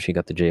Bob one. She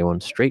got the J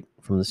one straight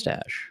from the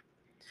stash.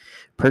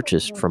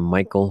 Purchased from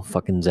Michael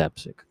fucking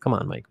Zapsik. Come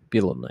on, Mike. Be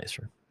a little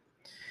nicer.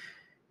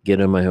 Get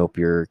him. I hope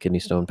your kidney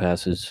stone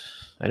passes.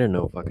 I didn't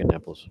know fucking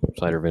apple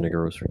cider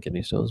vinegar was for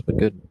kidney stones, but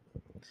good.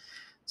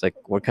 It's like,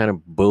 what kind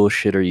of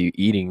bullshit are you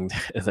eating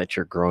that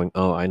you're growing?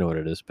 Oh, I know what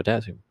it is.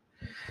 Potassium.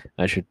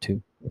 I should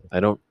too.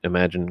 I don't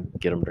imagine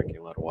get him drinking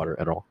a lot of water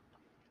at all.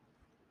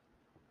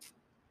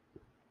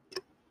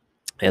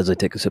 As I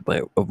take a sip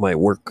of my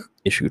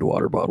work-issued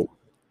water bottle.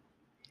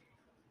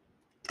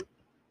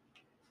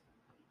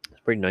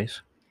 It's pretty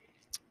nice.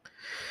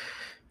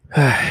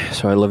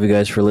 So I love you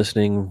guys for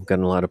listening.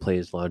 Gotten a lot of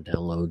plays, a lot of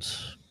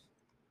downloads.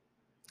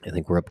 I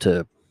think we're up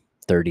to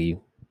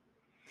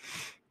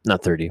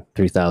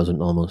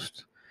 3,000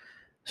 almost.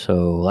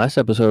 So last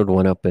episode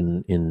went up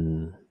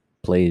in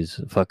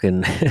plays.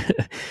 Fucking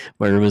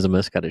My Room is a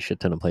Mess got a shit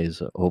ton of plays.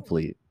 So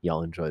hopefully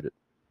y'all enjoyed it.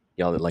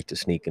 Y'all that like to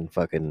sneak and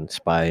fucking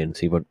spy and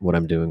see what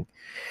I'm doing.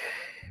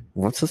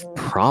 What's the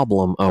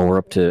problem? Oh, we're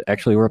up to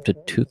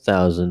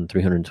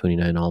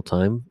 2,329 all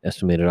time.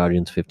 Estimated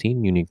audience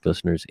 15. Unique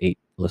listeners 8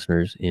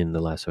 listeners in the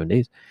last 7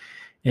 days,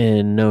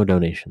 and no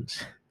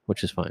donations,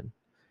 which is fine.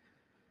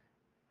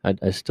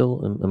 I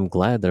still I'm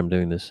glad that I'm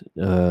doing this.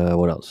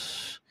 What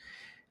else?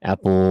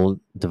 Apple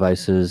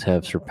devices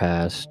have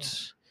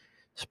surpassed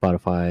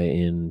Spotify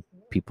in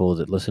people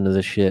that listen to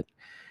this shit,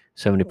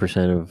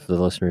 70% of the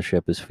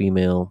listenership is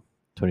female,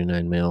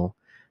 29 male,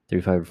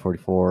 35 to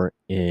 44,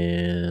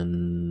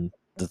 and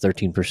the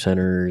 13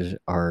 percenters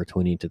are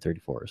 20 to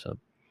 34. So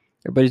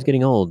everybody's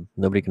getting old.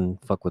 Nobody can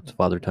fuck with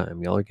father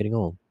time. Y'all are getting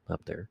old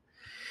up there.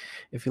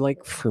 If you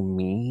like, for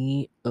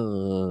me,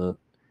 it's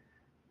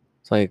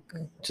like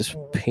just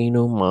pay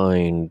no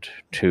mind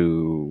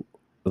to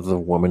the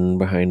woman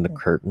behind the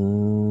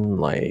curtain.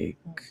 Like,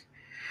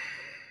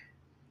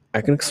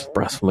 I can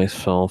express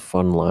myself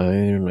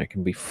online and I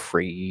can be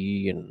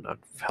free and not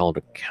held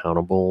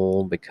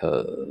accountable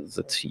because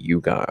it's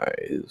you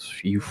guys,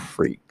 you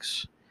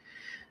freaks.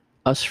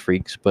 Us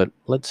freaks, but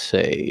let's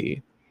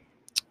say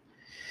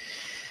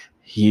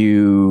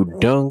you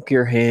dunk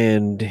your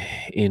hand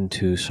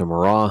into some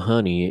raw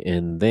honey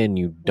and then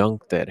you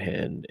dunk that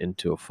hand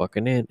into a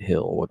fucking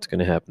anthill. What's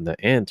gonna happen? The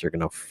ants are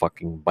gonna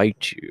fucking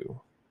bite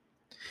you.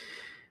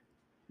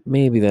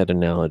 Maybe that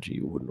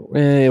analogy wouldn't.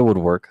 It would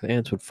work. The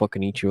ants would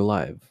fucking eat you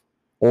alive.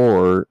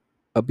 Or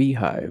a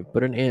beehive,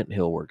 but an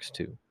anthill works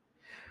too.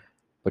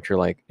 But you're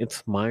like,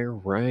 it's my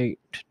right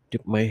to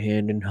dip my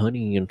hand in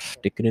honey and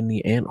stick it in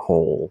the ant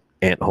hole.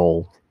 Ant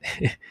hole.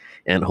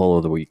 Ant hole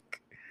of the week.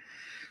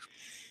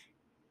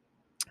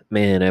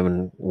 Man, I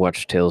haven't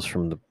watched Tales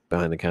from the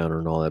Behind the Counter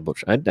and all that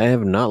bullshit. I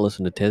have not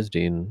listened to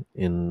Tesdy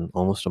in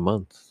almost a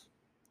month.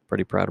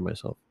 Pretty proud of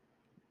myself.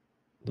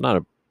 Not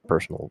a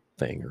personal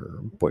thing or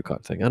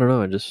boycott thing. I don't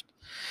know. I just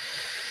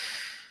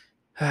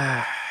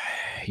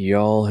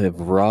y'all have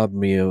robbed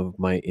me of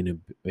my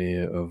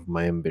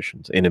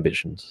ambitions.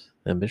 Ambitions.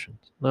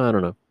 No, I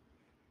don't know.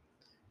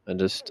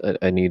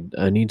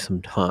 I need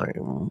some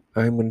time.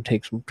 I'm gonna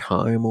take some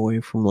time away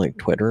from like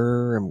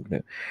Twitter. I'm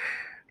gonna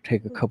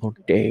take a couple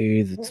of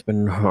days. It's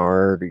been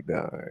hard, you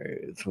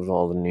guys, with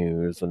all the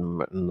news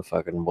and the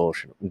fucking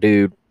bullshit.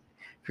 Dude,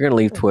 if you're gonna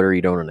leave Twitter,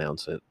 you don't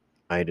announce it.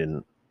 I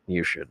didn't.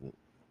 You shouldn't.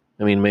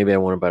 I mean, maybe I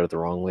went about it the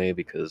wrong way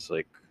because,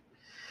 like,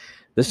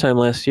 this time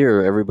last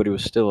year, everybody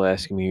was still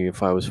asking me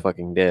if I was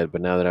fucking dead. But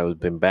now that I've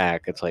been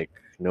back, it's like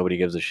nobody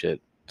gives a shit.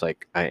 It's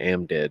like I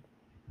am dead.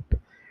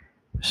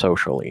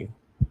 Socially.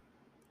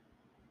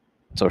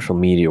 Social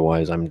media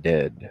wise, I'm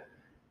dead.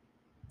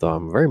 Though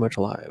I'm very much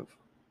alive.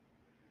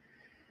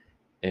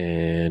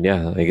 And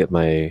yeah, I get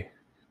my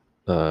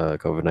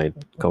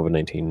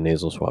COVID-19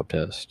 nasal swab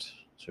test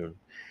soon.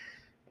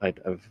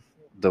 I've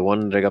the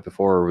one that I got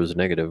before was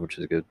negative, which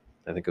is good.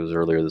 I think it was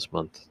earlier this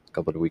month, a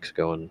couple of weeks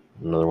ago, and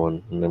another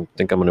one. And I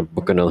think I'm gonna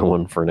book another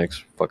one for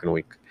next fucking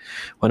week.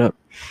 Why not?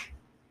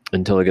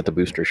 Until I get the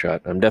booster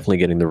shot. I'm definitely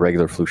getting the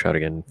regular flu shot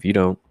again. If you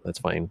don't, that's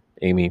fine.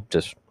 Amy,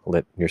 just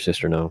let your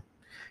sister know.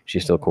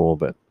 She's still cool,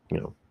 but you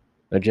know,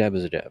 a jab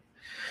is a jab.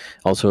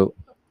 Also,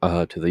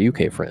 to the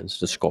UK friends,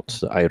 the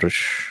Scots, the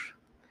Irish,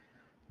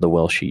 the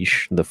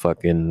Welshish, the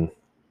fucking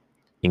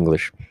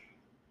English.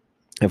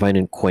 I find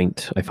it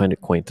quaint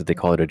that they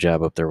call it a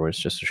jab up there when it's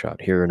just a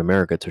shot. Here in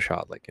America, it's a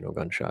shot, like, you know,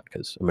 gunshot,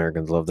 because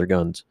Americans love their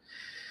guns.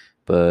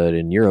 But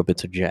in Europe,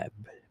 it's a jab.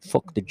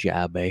 Fuck the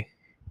jab, eh?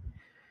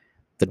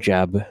 The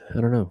jab,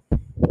 I don't know.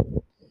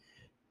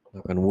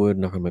 Knock on wood,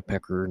 knock on my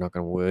pecker, knock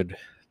on wood.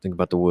 Think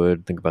about the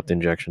wood, think about the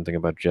injection, think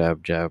about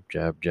jab, jab,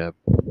 jab, jab.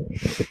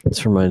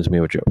 This reminds me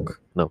of a joke.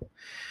 No.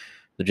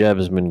 The jab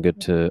has been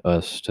good to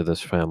us, to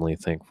this family,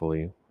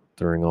 thankfully,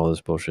 during all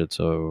this bullshit,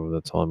 so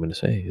that's all I'm going to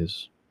say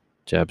is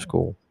jab's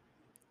cool.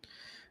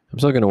 I'm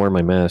still going to wear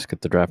my mask at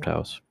the draft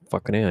house.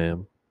 Fucking A, I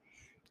am.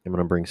 I'm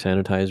going to bring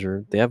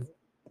sanitizer. They have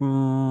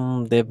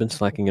been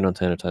slacking in on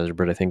sanitizer,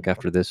 but I think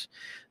after this,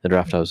 the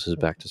draft house is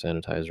back to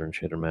sanitizer and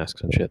shit and masks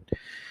and shit.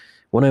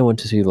 When I went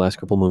to see the last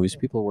couple movies,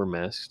 people were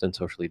masked and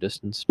socially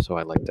distanced, so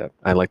I like that.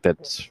 I like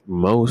that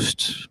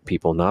most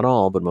people, not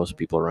all, but most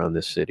people around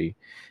this city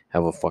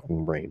have a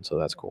fucking brain, so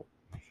that's cool.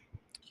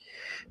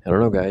 I don't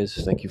know, guys.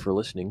 Thank you for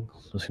listening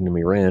to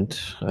me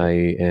rant.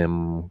 I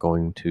am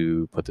going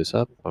to put this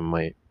up. I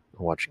might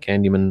watch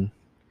Candyman,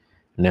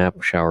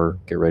 nap, shower,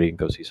 get ready,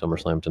 go see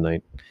SummerSlam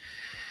tonight.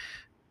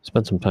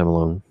 Spend some time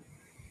alone.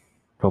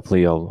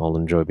 Hopefully, I'll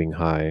enjoy being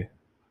high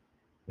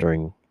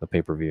during the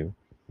pay-per-view.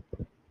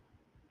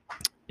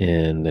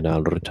 And then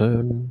I'll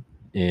return.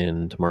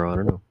 And tomorrow, I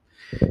don't know.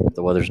 If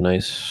the weather's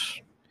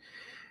nice,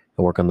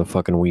 I'll work on the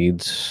fucking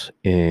weeds.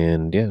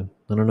 And yeah,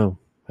 I don't know.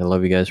 I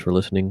love you guys for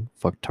listening.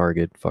 Fuck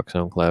Target. Fuck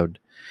SoundCloud.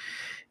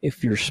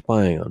 If you're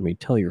spying on me,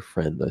 tell your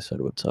friend I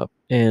said what's up.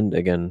 And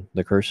again,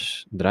 the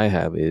curse that I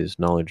have is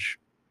knowledge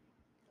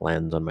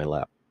lands on my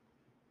lap.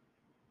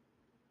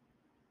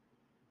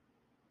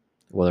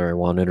 Whether I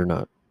want it or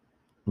not.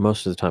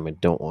 Most of the time I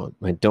don't want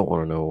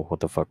to know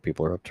what the fuck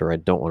people are up to, or I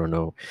don't want to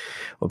know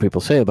what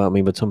people say about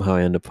me, but somehow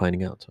I end up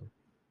finding out. So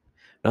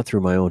not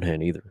through my own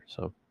hand either.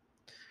 So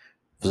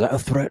was that a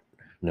threat?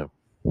 No.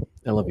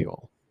 I love you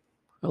all.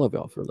 I love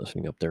y'all for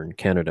listening up there in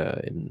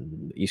Canada,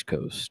 in the East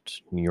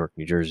Coast, New York,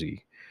 New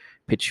Jersey,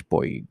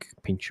 Pittsburgh,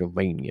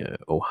 Pennsylvania,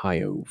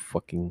 Ohio,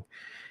 fucking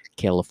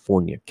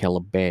California,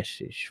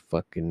 Calabasas,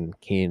 fucking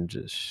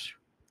Kansas,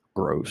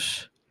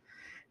 gross,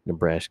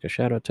 Nebraska.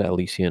 Shout out to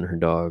Alicia and her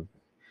dog.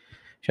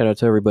 Shout out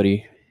to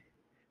everybody.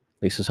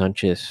 Lisa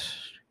Sanchez,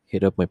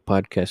 hit up my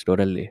podcast,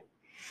 orale.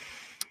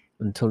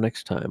 Until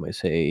next time, I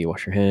say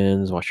wash your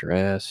hands, wash your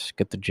ass,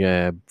 get the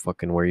jab,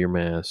 fucking wear your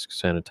mask,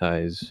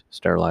 sanitize,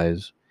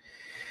 sterilize.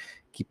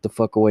 Keep the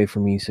fuck away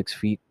from me 6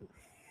 feet.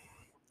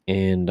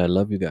 And I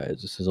love you guys.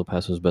 This is El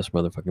Paso's best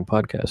motherfucking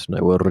podcast, and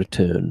I will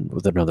return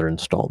with another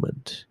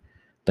installment.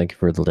 Thank you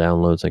for the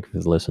downloads. Thank you for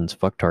the listens.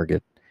 Fuck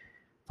Target.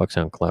 Fuck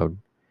SoundCloud.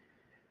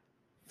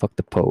 Fuck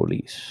the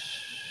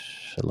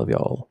police. I love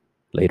y'all.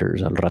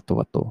 Laters al rato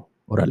vato.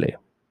 Orale.